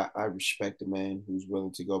I respect a man who's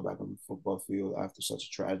willing to go back on the football field after such a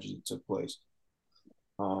tragedy took place.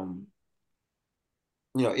 Um,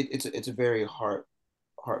 it's a very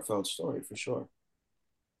heartfelt story for sure.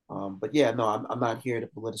 But yeah, no, I'm not here to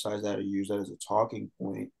politicize that or use that as a talking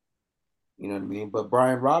point. You know what I mean? But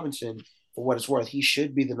Brian Robinson, for what it's worth, he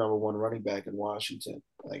should be the number one running back in Washington.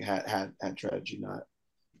 Like had tragedy not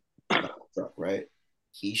struck, right?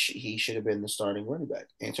 He should have been the starting running back.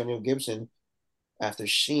 Antonio Gibson, after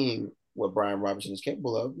seeing what Brian Robinson is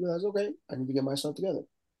capable of, realized, okay, I need to get myself together.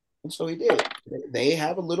 And so he did. They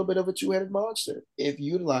have a little bit of a two-headed monster if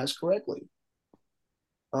utilized correctly.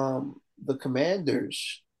 The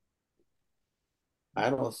Commanders,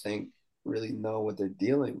 I don't think really know what they're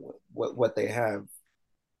dealing with, what they have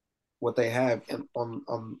on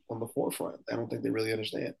the forefront. I don't think they really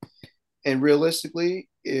understand. And realistically,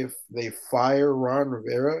 if they fire Ron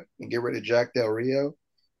Rivera and get rid of Jack Del Rio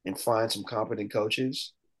and find some competent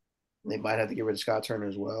coaches, they might have to get rid of Scott Turner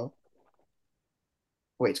as well.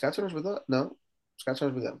 Wait, Scott Turner's with us? No, Scott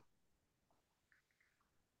Turner's with them.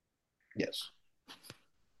 Yes.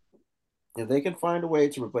 If they can find a way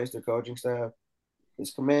to replace their coaching staff,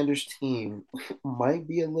 this Commanders team might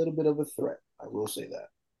be a little bit of a threat. I will say that.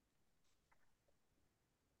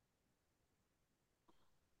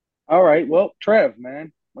 All right. Well, Trev,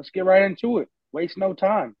 man, let's get right into it. Waste no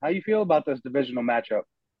time. How you feel about this divisional matchup?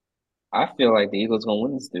 I feel like the Eagles gonna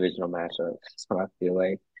win this divisional matchup. So I feel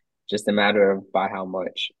like just a matter of by how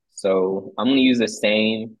much. So I'm gonna use the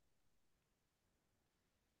same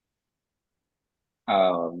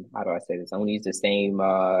how do I say this? I'm gonna use the same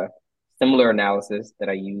similar analysis that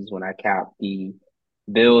I used when I capped the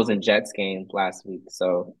Bills and Jets game last week.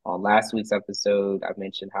 So on last week's episode, I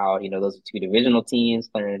mentioned how, those are two divisional teams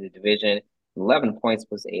playing in the division. 11 points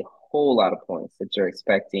was a whole lot of points that you're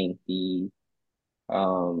expecting the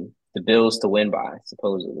Bills to win by,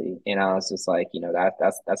 supposedly. And I was just like,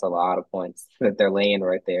 that's a lot of points that they're laying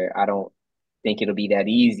right there. I don't think it'll be that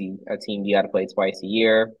easy. A team you got to play twice a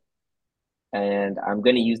year. And I'm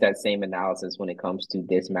going to use that same analysis when it comes to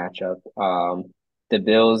this matchup. The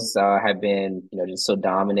Bills have been, just so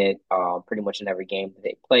dominant pretty much in every game that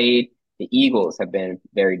they played. The Eagles have been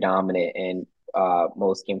very dominant in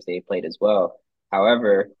most games they played as well.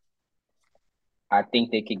 However, I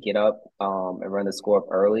think they could get up and run the score up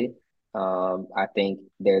early. I think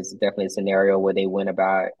there's definitely a scenario where they win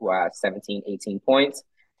about 17, 18 points.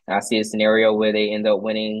 I see a scenario where they end up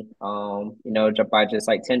winning, by just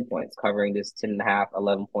like 10 points, covering this 10.5,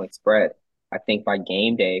 11-point spread. I think by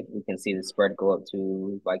game day, we can see the spread go up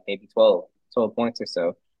to like maybe 12 points or so.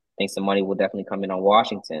 I think some money will definitely come in on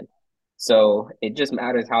Washington. So it just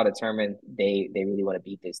matters how determined they really want to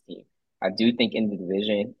beat this team. I do think in the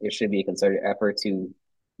division, there should be a concerted effort to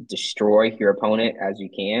destroy your opponent as you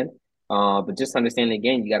can. But just understand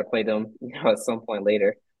again, you got to play them, at some point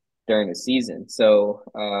later during the season. So,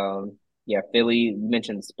 yeah, Philly, you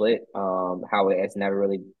mentioned the split, how it has never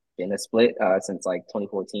really been a split since like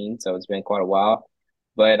 2014. So it's been quite a while.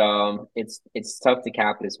 But it's tough to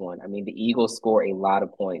cap this one. I mean, the Eagles score a lot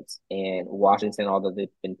of points, and Washington, although they've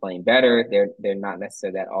been playing better, they're not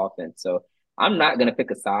necessarily that often. So I'm not gonna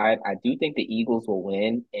pick a side. I do think the Eagles will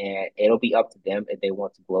win, and it'll be up to them if they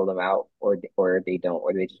want to blow them out or they don't,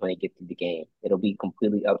 or they just want to get through the game. It'll be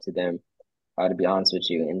completely up to them, to be honest with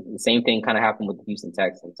you. And the same thing kind of happened with the Houston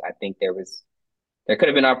Texans. I think there could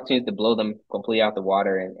have been opportunities to blow them completely out the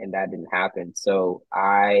water, and that didn't happen. So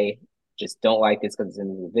I just don't like this because it's in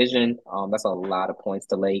the division. That's a lot of points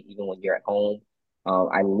to lay, even when you're at home.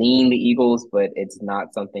 I lean the Eagles, but it's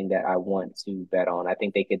not something that I want to bet on. I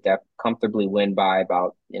think they could comfortably win by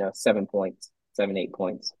about 7 points, 7, 8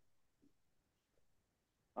 points.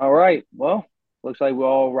 All right. Well, looks like we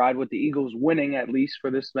all ride with the Eagles winning at least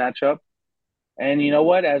for this matchup. And you know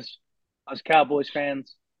what? As us Cowboys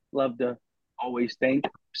fans love to always think,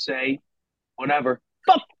 say, whatever.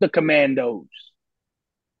 Fuck the Commandos.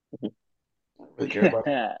 I don't really care about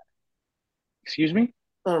it. Excuse me?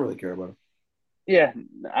 I don't really care about it. Yeah,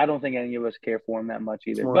 I don't think any of us care for him that much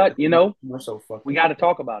either. More, But more so we got to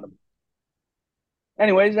talk about him.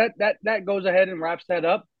 Anyways, that goes ahead and wraps that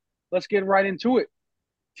up. Let's get right into it.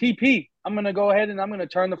 TP, I'm gonna go ahead and I'm gonna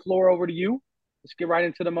turn the floor over to you. Let's get right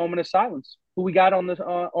into the moment of silence. Who we got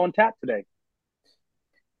on tap today?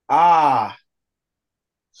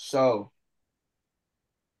 So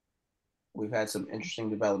we've had some interesting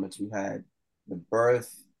developments. We've had the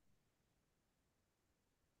birth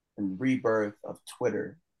and rebirth of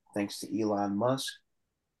Twitter, thanks to Elon Musk.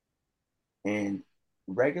 And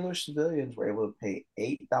regular civilians were able to pay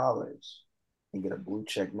 $8 and get a blue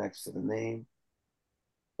check next to the name.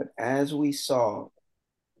 But as we saw,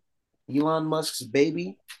 Elon Musk's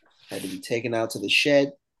baby had to be taken out to the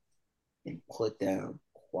shed and put down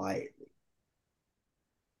quietly.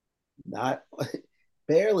 Not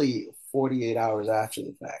barely 48 hours after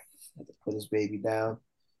the fact, had to put his baby down.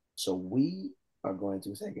 So we are going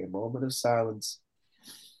to take a moment of silence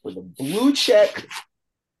with a blue check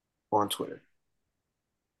on Twitter.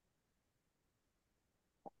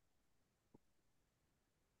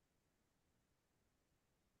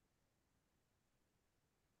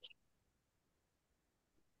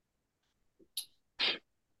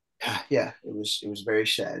 Yeah, it was very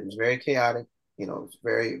sad. It was very chaotic. It was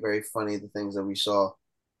very, very funny, the things that we saw,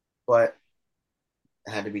 but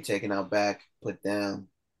it had to be taken out back, put down.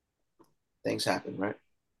 Things happen, right?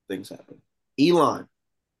 Things happen. Elon,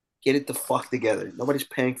 get it the fuck together. Nobody's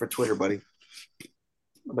paying for Twitter, buddy.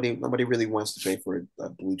 Nobody really wants to pay for a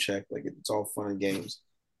blue check. Like, it's all fun and games.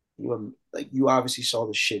 You obviously saw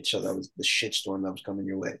the shit show that was the shit storm that was coming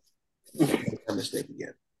your way. Make that mistake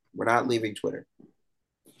again. We're not leaving Twitter.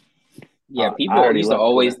 Yeah, people used to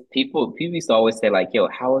always say like, "Yo,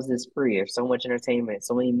 how is this free? There's so much entertainment,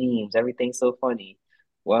 so many memes, everything's so funny."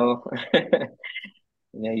 Well,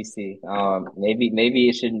 you see, maybe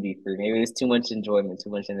it shouldn't be free. Maybe there's too much enjoyment, too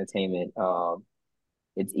much entertainment.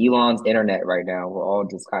 It's Elon's internet right now. We're all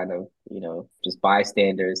just kind of, just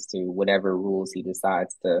bystanders to whatever rules he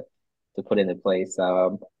decides to put into place.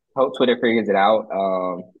 Hope Twitter figures it out.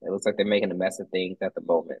 It looks like they're making a mess of things at the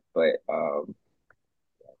moment, but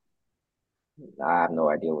I have no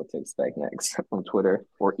idea what to expect next from Twitter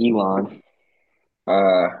or Elon.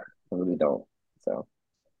 I really don't. So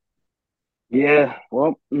Yeah,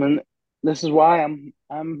 well, I mean, this is why I'm.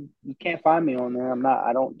 You can't find me on there.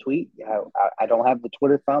 I don't tweet. I don't have the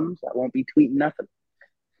Twitter thumbs. I won't be tweeting nothing.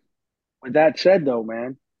 With that said, though,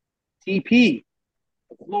 man, TP,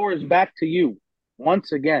 the floor is back to you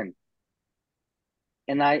once again.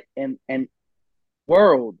 And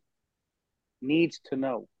world needs to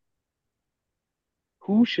know,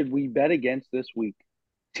 who should we bet against this week?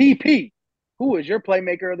 TP, who is your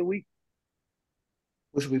playmaker of the week?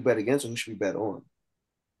 Who should we bet against or who should we bet on?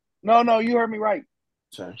 No, you heard me right.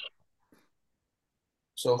 Sorry.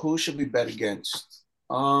 So who should we bet against?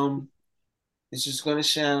 This is gonna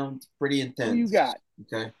sound pretty intense. Who you got?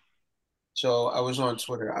 Okay. So I was on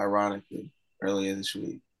Twitter, ironically, earlier this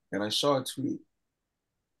week, and I saw a tweet. It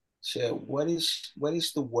said, what is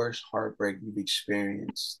the worst heartbreak you've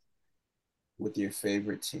experienced with your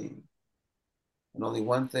favorite team, and only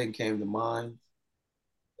one thing came to mind.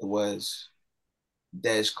 It was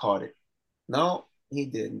Dez caught it. No, he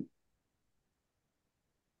didn't.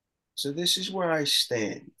 So this is where I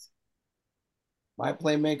stand. My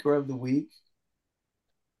playmaker of the week,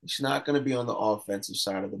 it's not going to be on the offensive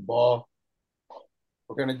side of the ball.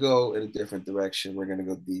 We're going to go in a different direction. We're going to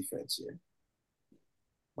go defense here.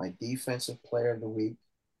 My defensive player of the week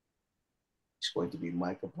is going to be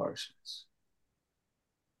Micah Parsons.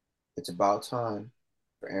 It's about time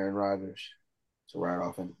for Aaron Rodgers to ride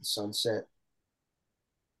off into the sunset.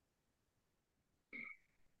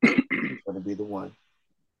 He's going to be the one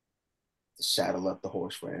to saddle up the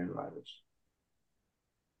horse for Aaron Rodgers.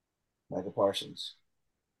 Micah Parsons,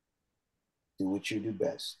 do what you do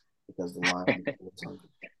best because the lion is hungry.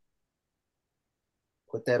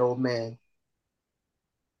 Put that old man,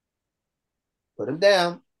 put him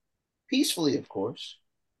down, peacefully, of course,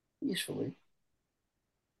 peacefully,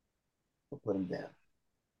 but put him down.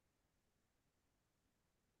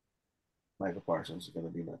 Micah Parsons is going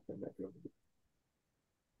to be my playmaker.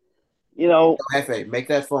 You know, Hefe, make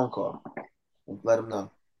that phone call and let him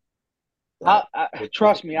know.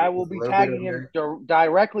 Trust me, I will be tagging him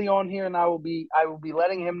directly on here, and I will be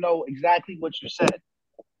letting him know exactly what you said.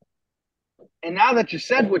 And now that you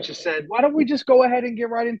said what you said, why don't we just go ahead and get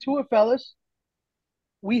right into it, fellas?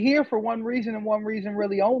 We here for one reason and one reason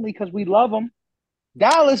really only, because we love them.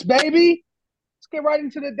 Dallas, baby. Let's get right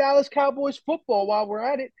into the Dallas Cowboys football while we're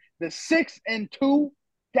at it. The 6-2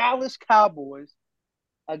 Dallas Cowboys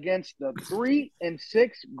against the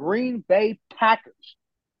 3-6 Green Bay Packers.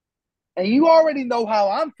 And you already know how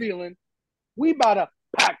I'm feeling. We about to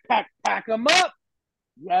pack them up.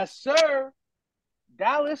 Yes, sir.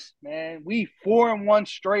 Dallas, man, we 4-1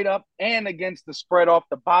 straight up and against the spread off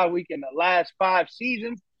the bye week in the last 5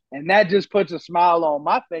 seasons. And that just puts a smile on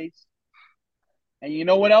my face. And you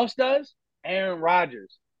know what else does? Aaron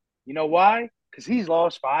Rodgers. You know why? Because he's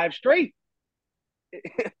lost 5 straight.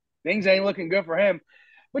 Things ain't looking good for him.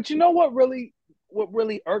 But you know what really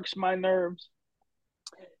irks my nerves?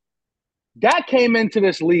 Dak came into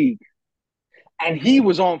this league and he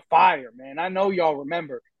was on fire, man. I know y'all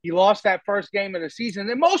remember. He lost that first game of the season.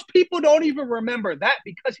 And most people don't even remember that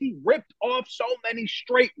because he ripped off so many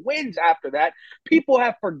straight wins after that. People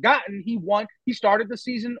have forgotten he won. He started the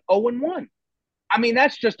season 0-1. I mean,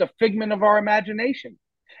 that's just a figment of our imagination.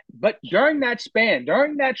 But during that span,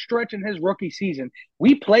 during that stretch in his rookie season,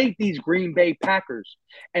 we played these Green Bay Packers,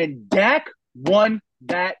 and Dak won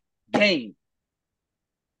that game.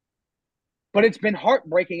 But it's been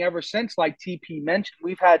heartbreaking ever since, like TP mentioned.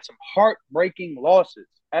 We've had some heartbreaking losses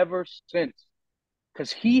ever since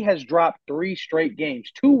because he has dropped 3 straight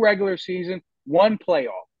games, 2 regular season, 1 playoff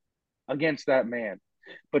against that man.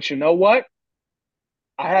 But you know what?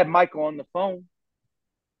 I had Michael on the phone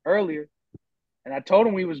earlier, and I told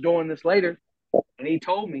him we was doing this later, and he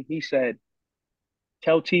told me, he said,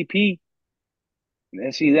 tell TP,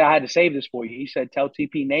 and see, I had to save this for you. He said, tell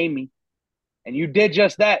TP, name me, and you did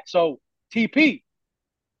just that. So, TP,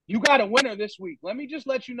 you got a winner this week. Let me just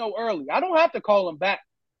let you know early. I don't have to call him back.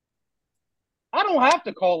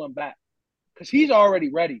 Because he's already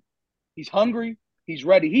ready. He's hungry. He's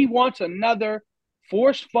ready. He wants another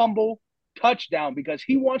forced fumble touchdown because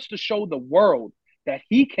he wants to show the world that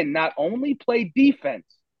he can not only play defense,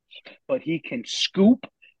 but he can scoop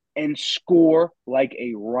and score like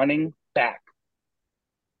a running back.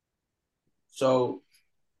 So,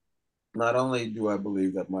 not only do I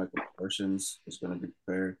believe that Michael Parsons is going to be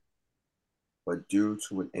prepared, but due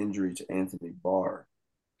to an injury to Anthony Barr,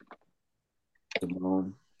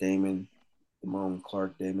 Damone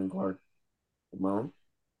Clark,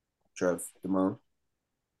 Trev, Damone.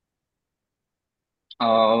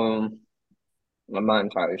 I'm not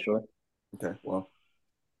entirely sure. Okay, well,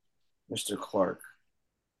 Mr. Clark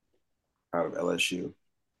out of LSU,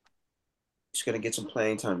 he's going to get some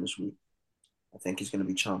playing time this week. I think he's going to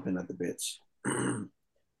be chomping at the bits.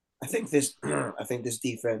 I think this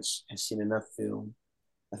defense has seen enough film.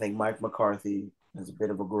 I think Mike McCarthy has a bit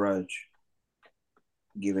of a grudge,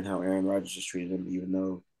 given how Aaron Rodgers has treated him, even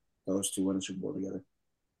though those two won a Super Bowl together.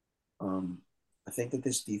 I think that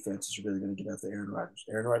this defense is really going to get after Aaron Rodgers.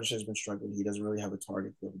 Aaron Rodgers has been struggling. He doesn't really have a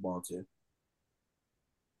target to give the ball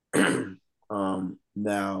to.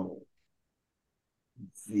 Now,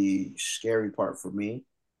 the scary part for me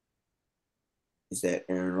is that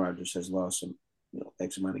Aaron Rodgers has lost some,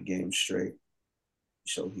 X amount of games straight.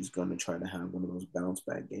 So he's going to try to have one of those bounce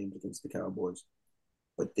back games against the Cowboys.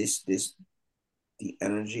 But the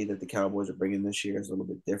energy that the Cowboys are bringing this year is a little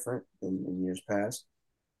bit different than in years past.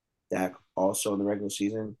 Dak also in the regular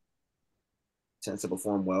season tends to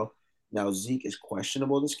perform well. Now Zeke is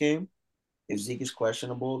questionable this game. If Zeke is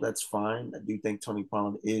questionable, that's fine. I do think Tony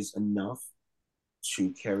Pollard is enough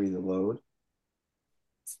to carry the load.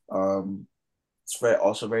 It's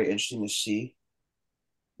also very interesting to see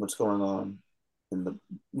what's going on in the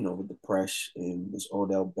with the press in this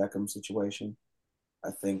Odell Beckham situation. I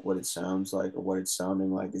think what it sounds like or what it's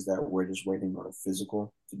sounding like is that we're just waiting on a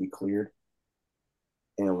physical to be cleared,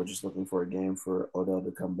 and we're just looking for a game for Odell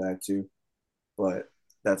to come back to. But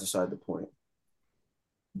that's aside the point.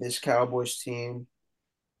 This Cowboys team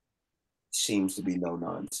seems to be no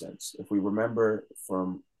nonsense. If we remember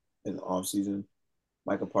from in the offseason,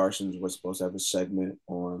 Michael Parsons was supposed to have a segment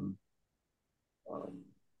on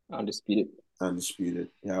Undisputed. Undisputed.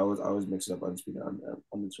 Yeah, I always mix it up. Undisputed,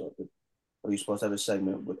 Uninterrupted. But he's supposed to have a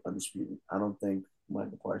segment with Undisputed. I don't think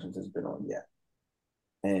Michael Parsons has been on yet,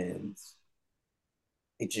 and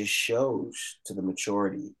it just shows to the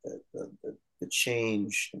maturity, the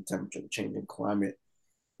change in temperature, the change in climate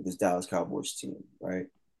with this Dallas Cowboys team. Right,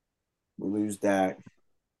 we lose Dak.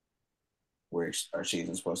 Our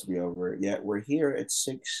season's supposed to be over. Yet we're here at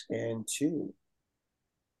 6-2.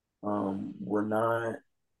 We're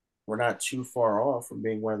not too far off from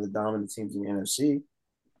being one of the dominant teams in the NFC.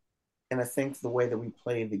 And I think the way that we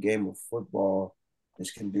play the game of football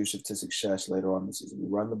is conducive to success later on in the season. We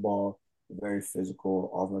run the ball, we're very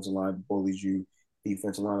physical. Offensive line bullies you.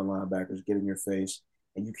 Defensive line and linebackers get in your face,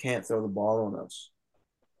 and you can't throw the ball on us.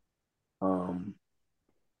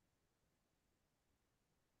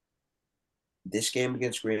 This game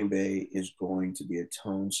against Green Bay is going to be a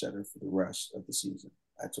tone setter for the rest of the season.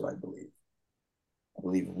 That's what I believe. I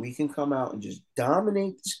believe if we can come out and just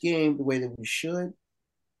dominate this game the way that we should,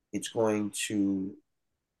 it's going to,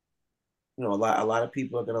 a lot of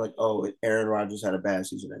people are going to like, oh, Aaron Rodgers had a bad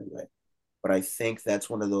season anyway. But I think that's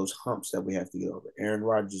one of those humps that we have to get over. Aaron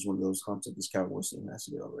Rodgers is one of those humps that this Cowboys team has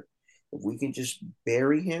to get over. If we can just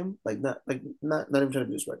bury him, not even trying to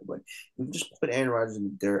be disrespectful, but we can just put Aaron Rodgers in the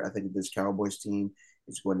dirt, I think this Cowboys team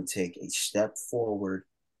is going to take a step forward,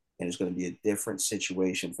 and it's going to be a different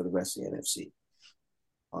situation for the rest of the NFC.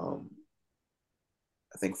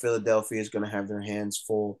 I think Philadelphia is going to have their hands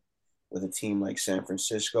full with a team like San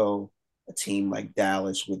Francisco, a team like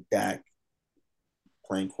Dallas with Dak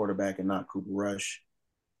playing quarterback and not Cooper Rush.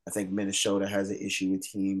 I think Minnesota has an issue with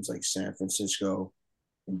teams like San Francisco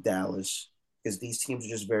and Dallas because these teams are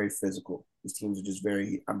just very physical. These teams are just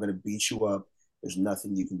very, I'm going to beat you up. There's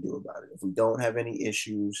nothing you can do about it. If we don't have any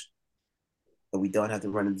issues and we don't have to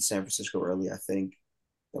run into San Francisco early, I think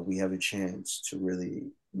that we have a chance to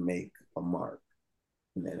really make a mark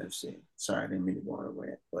in the NFC. Sorry, I didn't mean to go on a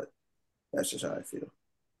rant, but that's just how I feel.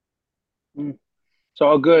 It's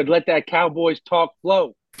all good. Let that Cowboys talk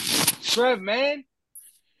flow. Trev, man,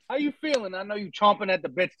 how you feeling? I know you chomping at the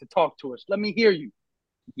bits to talk to us. Let me hear you.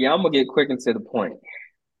 Yeah, I'm gonna get quick and to the point.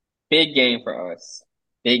 Big game for us.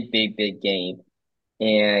 Big game.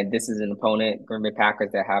 And this is an opponent, Green Bay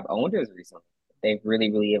Packers, that have owned us recently. They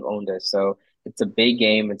really have owned us. So it's a big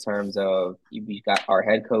game in terms of we got our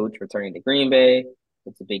head coach returning to Green Bay.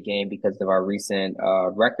 It's a big game because of our recent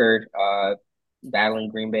record battling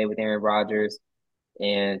Green Bay with Aaron Rodgers.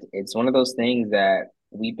 And it's one of those things that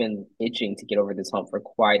we've been itching to get over this hump for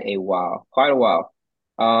quite a while.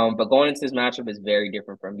 But going into this matchup is very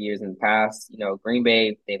different from years in the past. Green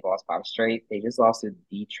Bay, they've lost 5 straight. They just lost to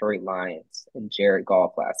the Detroit Lions and Jared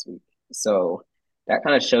Goff last week. So that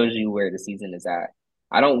kind of shows you where the season is at.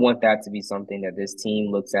 I don't want that to be something that this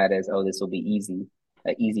team looks at as, oh, this will be easy,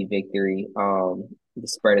 an easy victory. The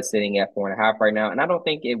spread is sitting at 4.5 right now. And I don't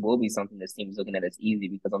think it will be something this team is looking at as easy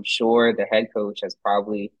because I'm sure the head coach has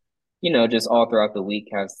probably just all throughout the week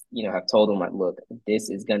have told them like, look, this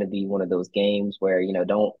is going to be one of those games where,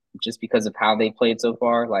 don't just because of how they played so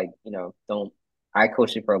far, don't, I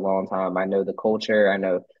coached it for a long time. I know the culture. I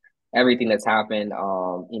know everything that's happened.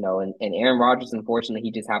 And Aaron Rodgers, unfortunately,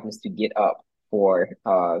 he just happens to get up for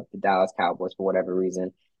the Dallas Cowboys for whatever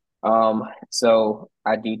reason. So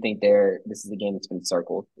I do think this is a game that's been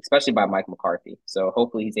circled, especially by Mike McCarthy. So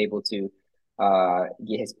hopefully he's able to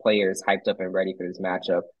get his players hyped up and ready for this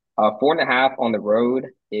matchup. 4.5 on the road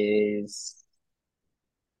is,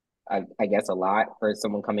 I guess, a lot for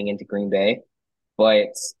someone coming into Green Bay, but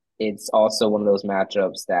it's also one of those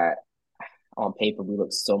matchups that on paper we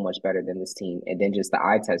look so much better than this team, and then just the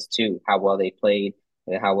eye test too, how well they played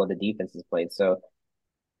and how well the defense has played. So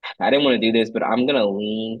I didn't want to do this, but I'm gonna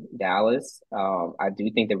lean Dallas. I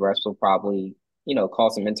do think the refs will probably,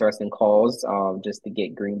 call some interesting calls, just to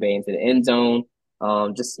get Green Bay into the end zone.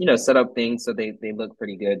 Just set up things so they look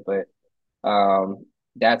pretty good, but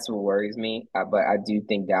that's what worries me. But I do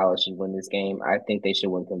think Dallas should win this game. I think they should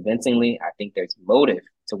win convincingly. I think there's motive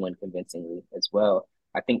to win convincingly as well.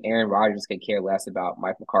 I think Aaron Rodgers could care less about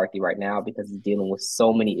Mike McCarthy right now because he's dealing with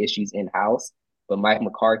so many issues in house. But Mike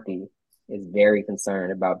McCarthy is very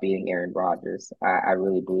concerned about beating Aaron Rodgers. I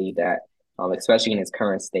really believe that, especially in his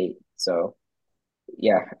current state. So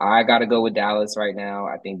yeah, I got to go with Dallas right now.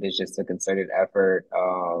 I think there's just a concerted effort,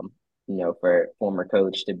 for former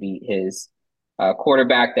coach to beat his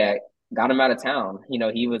quarterback that got him out of town.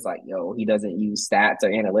 He was like, yo, he doesn't use stats or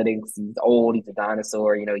analytics. He's old. He's a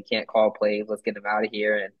dinosaur. He can't call plays. Let's get him out of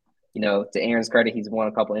here. And, to Aaron's credit, he's won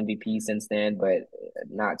a couple MVPs since then, but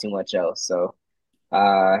not too much else. So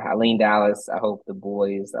I lean Dallas. I hope the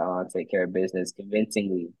boys take care of business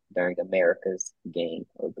convincingly during America's game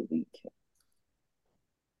of the week.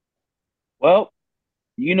 Well,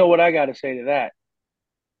 you know what I got to say to that.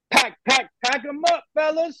 Pack them up,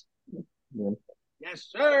 fellas. Yeah. Yes,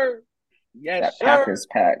 sir. Yes, That sir. Packers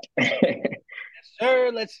pack. Yes,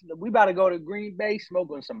 sir. We about to go to Green Bay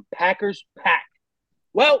smoking some Packers pack.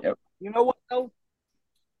 Well, Yep. You know what, though?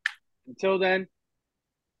 Until then,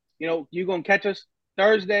 you're going to catch us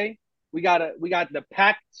Thursday. We got the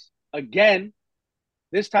Packs again.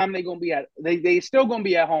 This time they still going to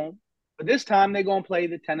be at home, but this time they're going to play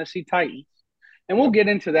the Tennessee Titans. And we'll get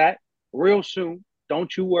into that real soon.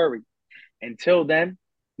 Don't you worry. Until then,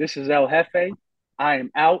 this is El Jefe. I am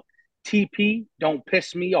out. TP, don't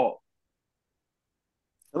piss me off.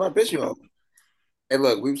 I'm not pissing you off. Hey,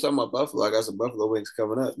 look, we were talking about Buffalo. I got some Buffalo wings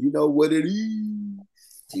coming up. You know what it is.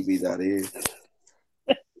 TV's out here.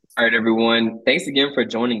 All right, everyone. Thanks again for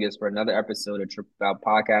joining us for another episode of Triple Babble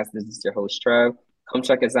Podcast. This is your host, Trev. Come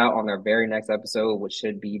check us out on our very next episode, which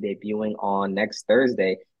should be debuting on next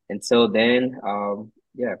Thursday. Until then,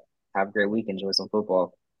 have a great week. Enjoy some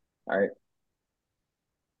football. All right.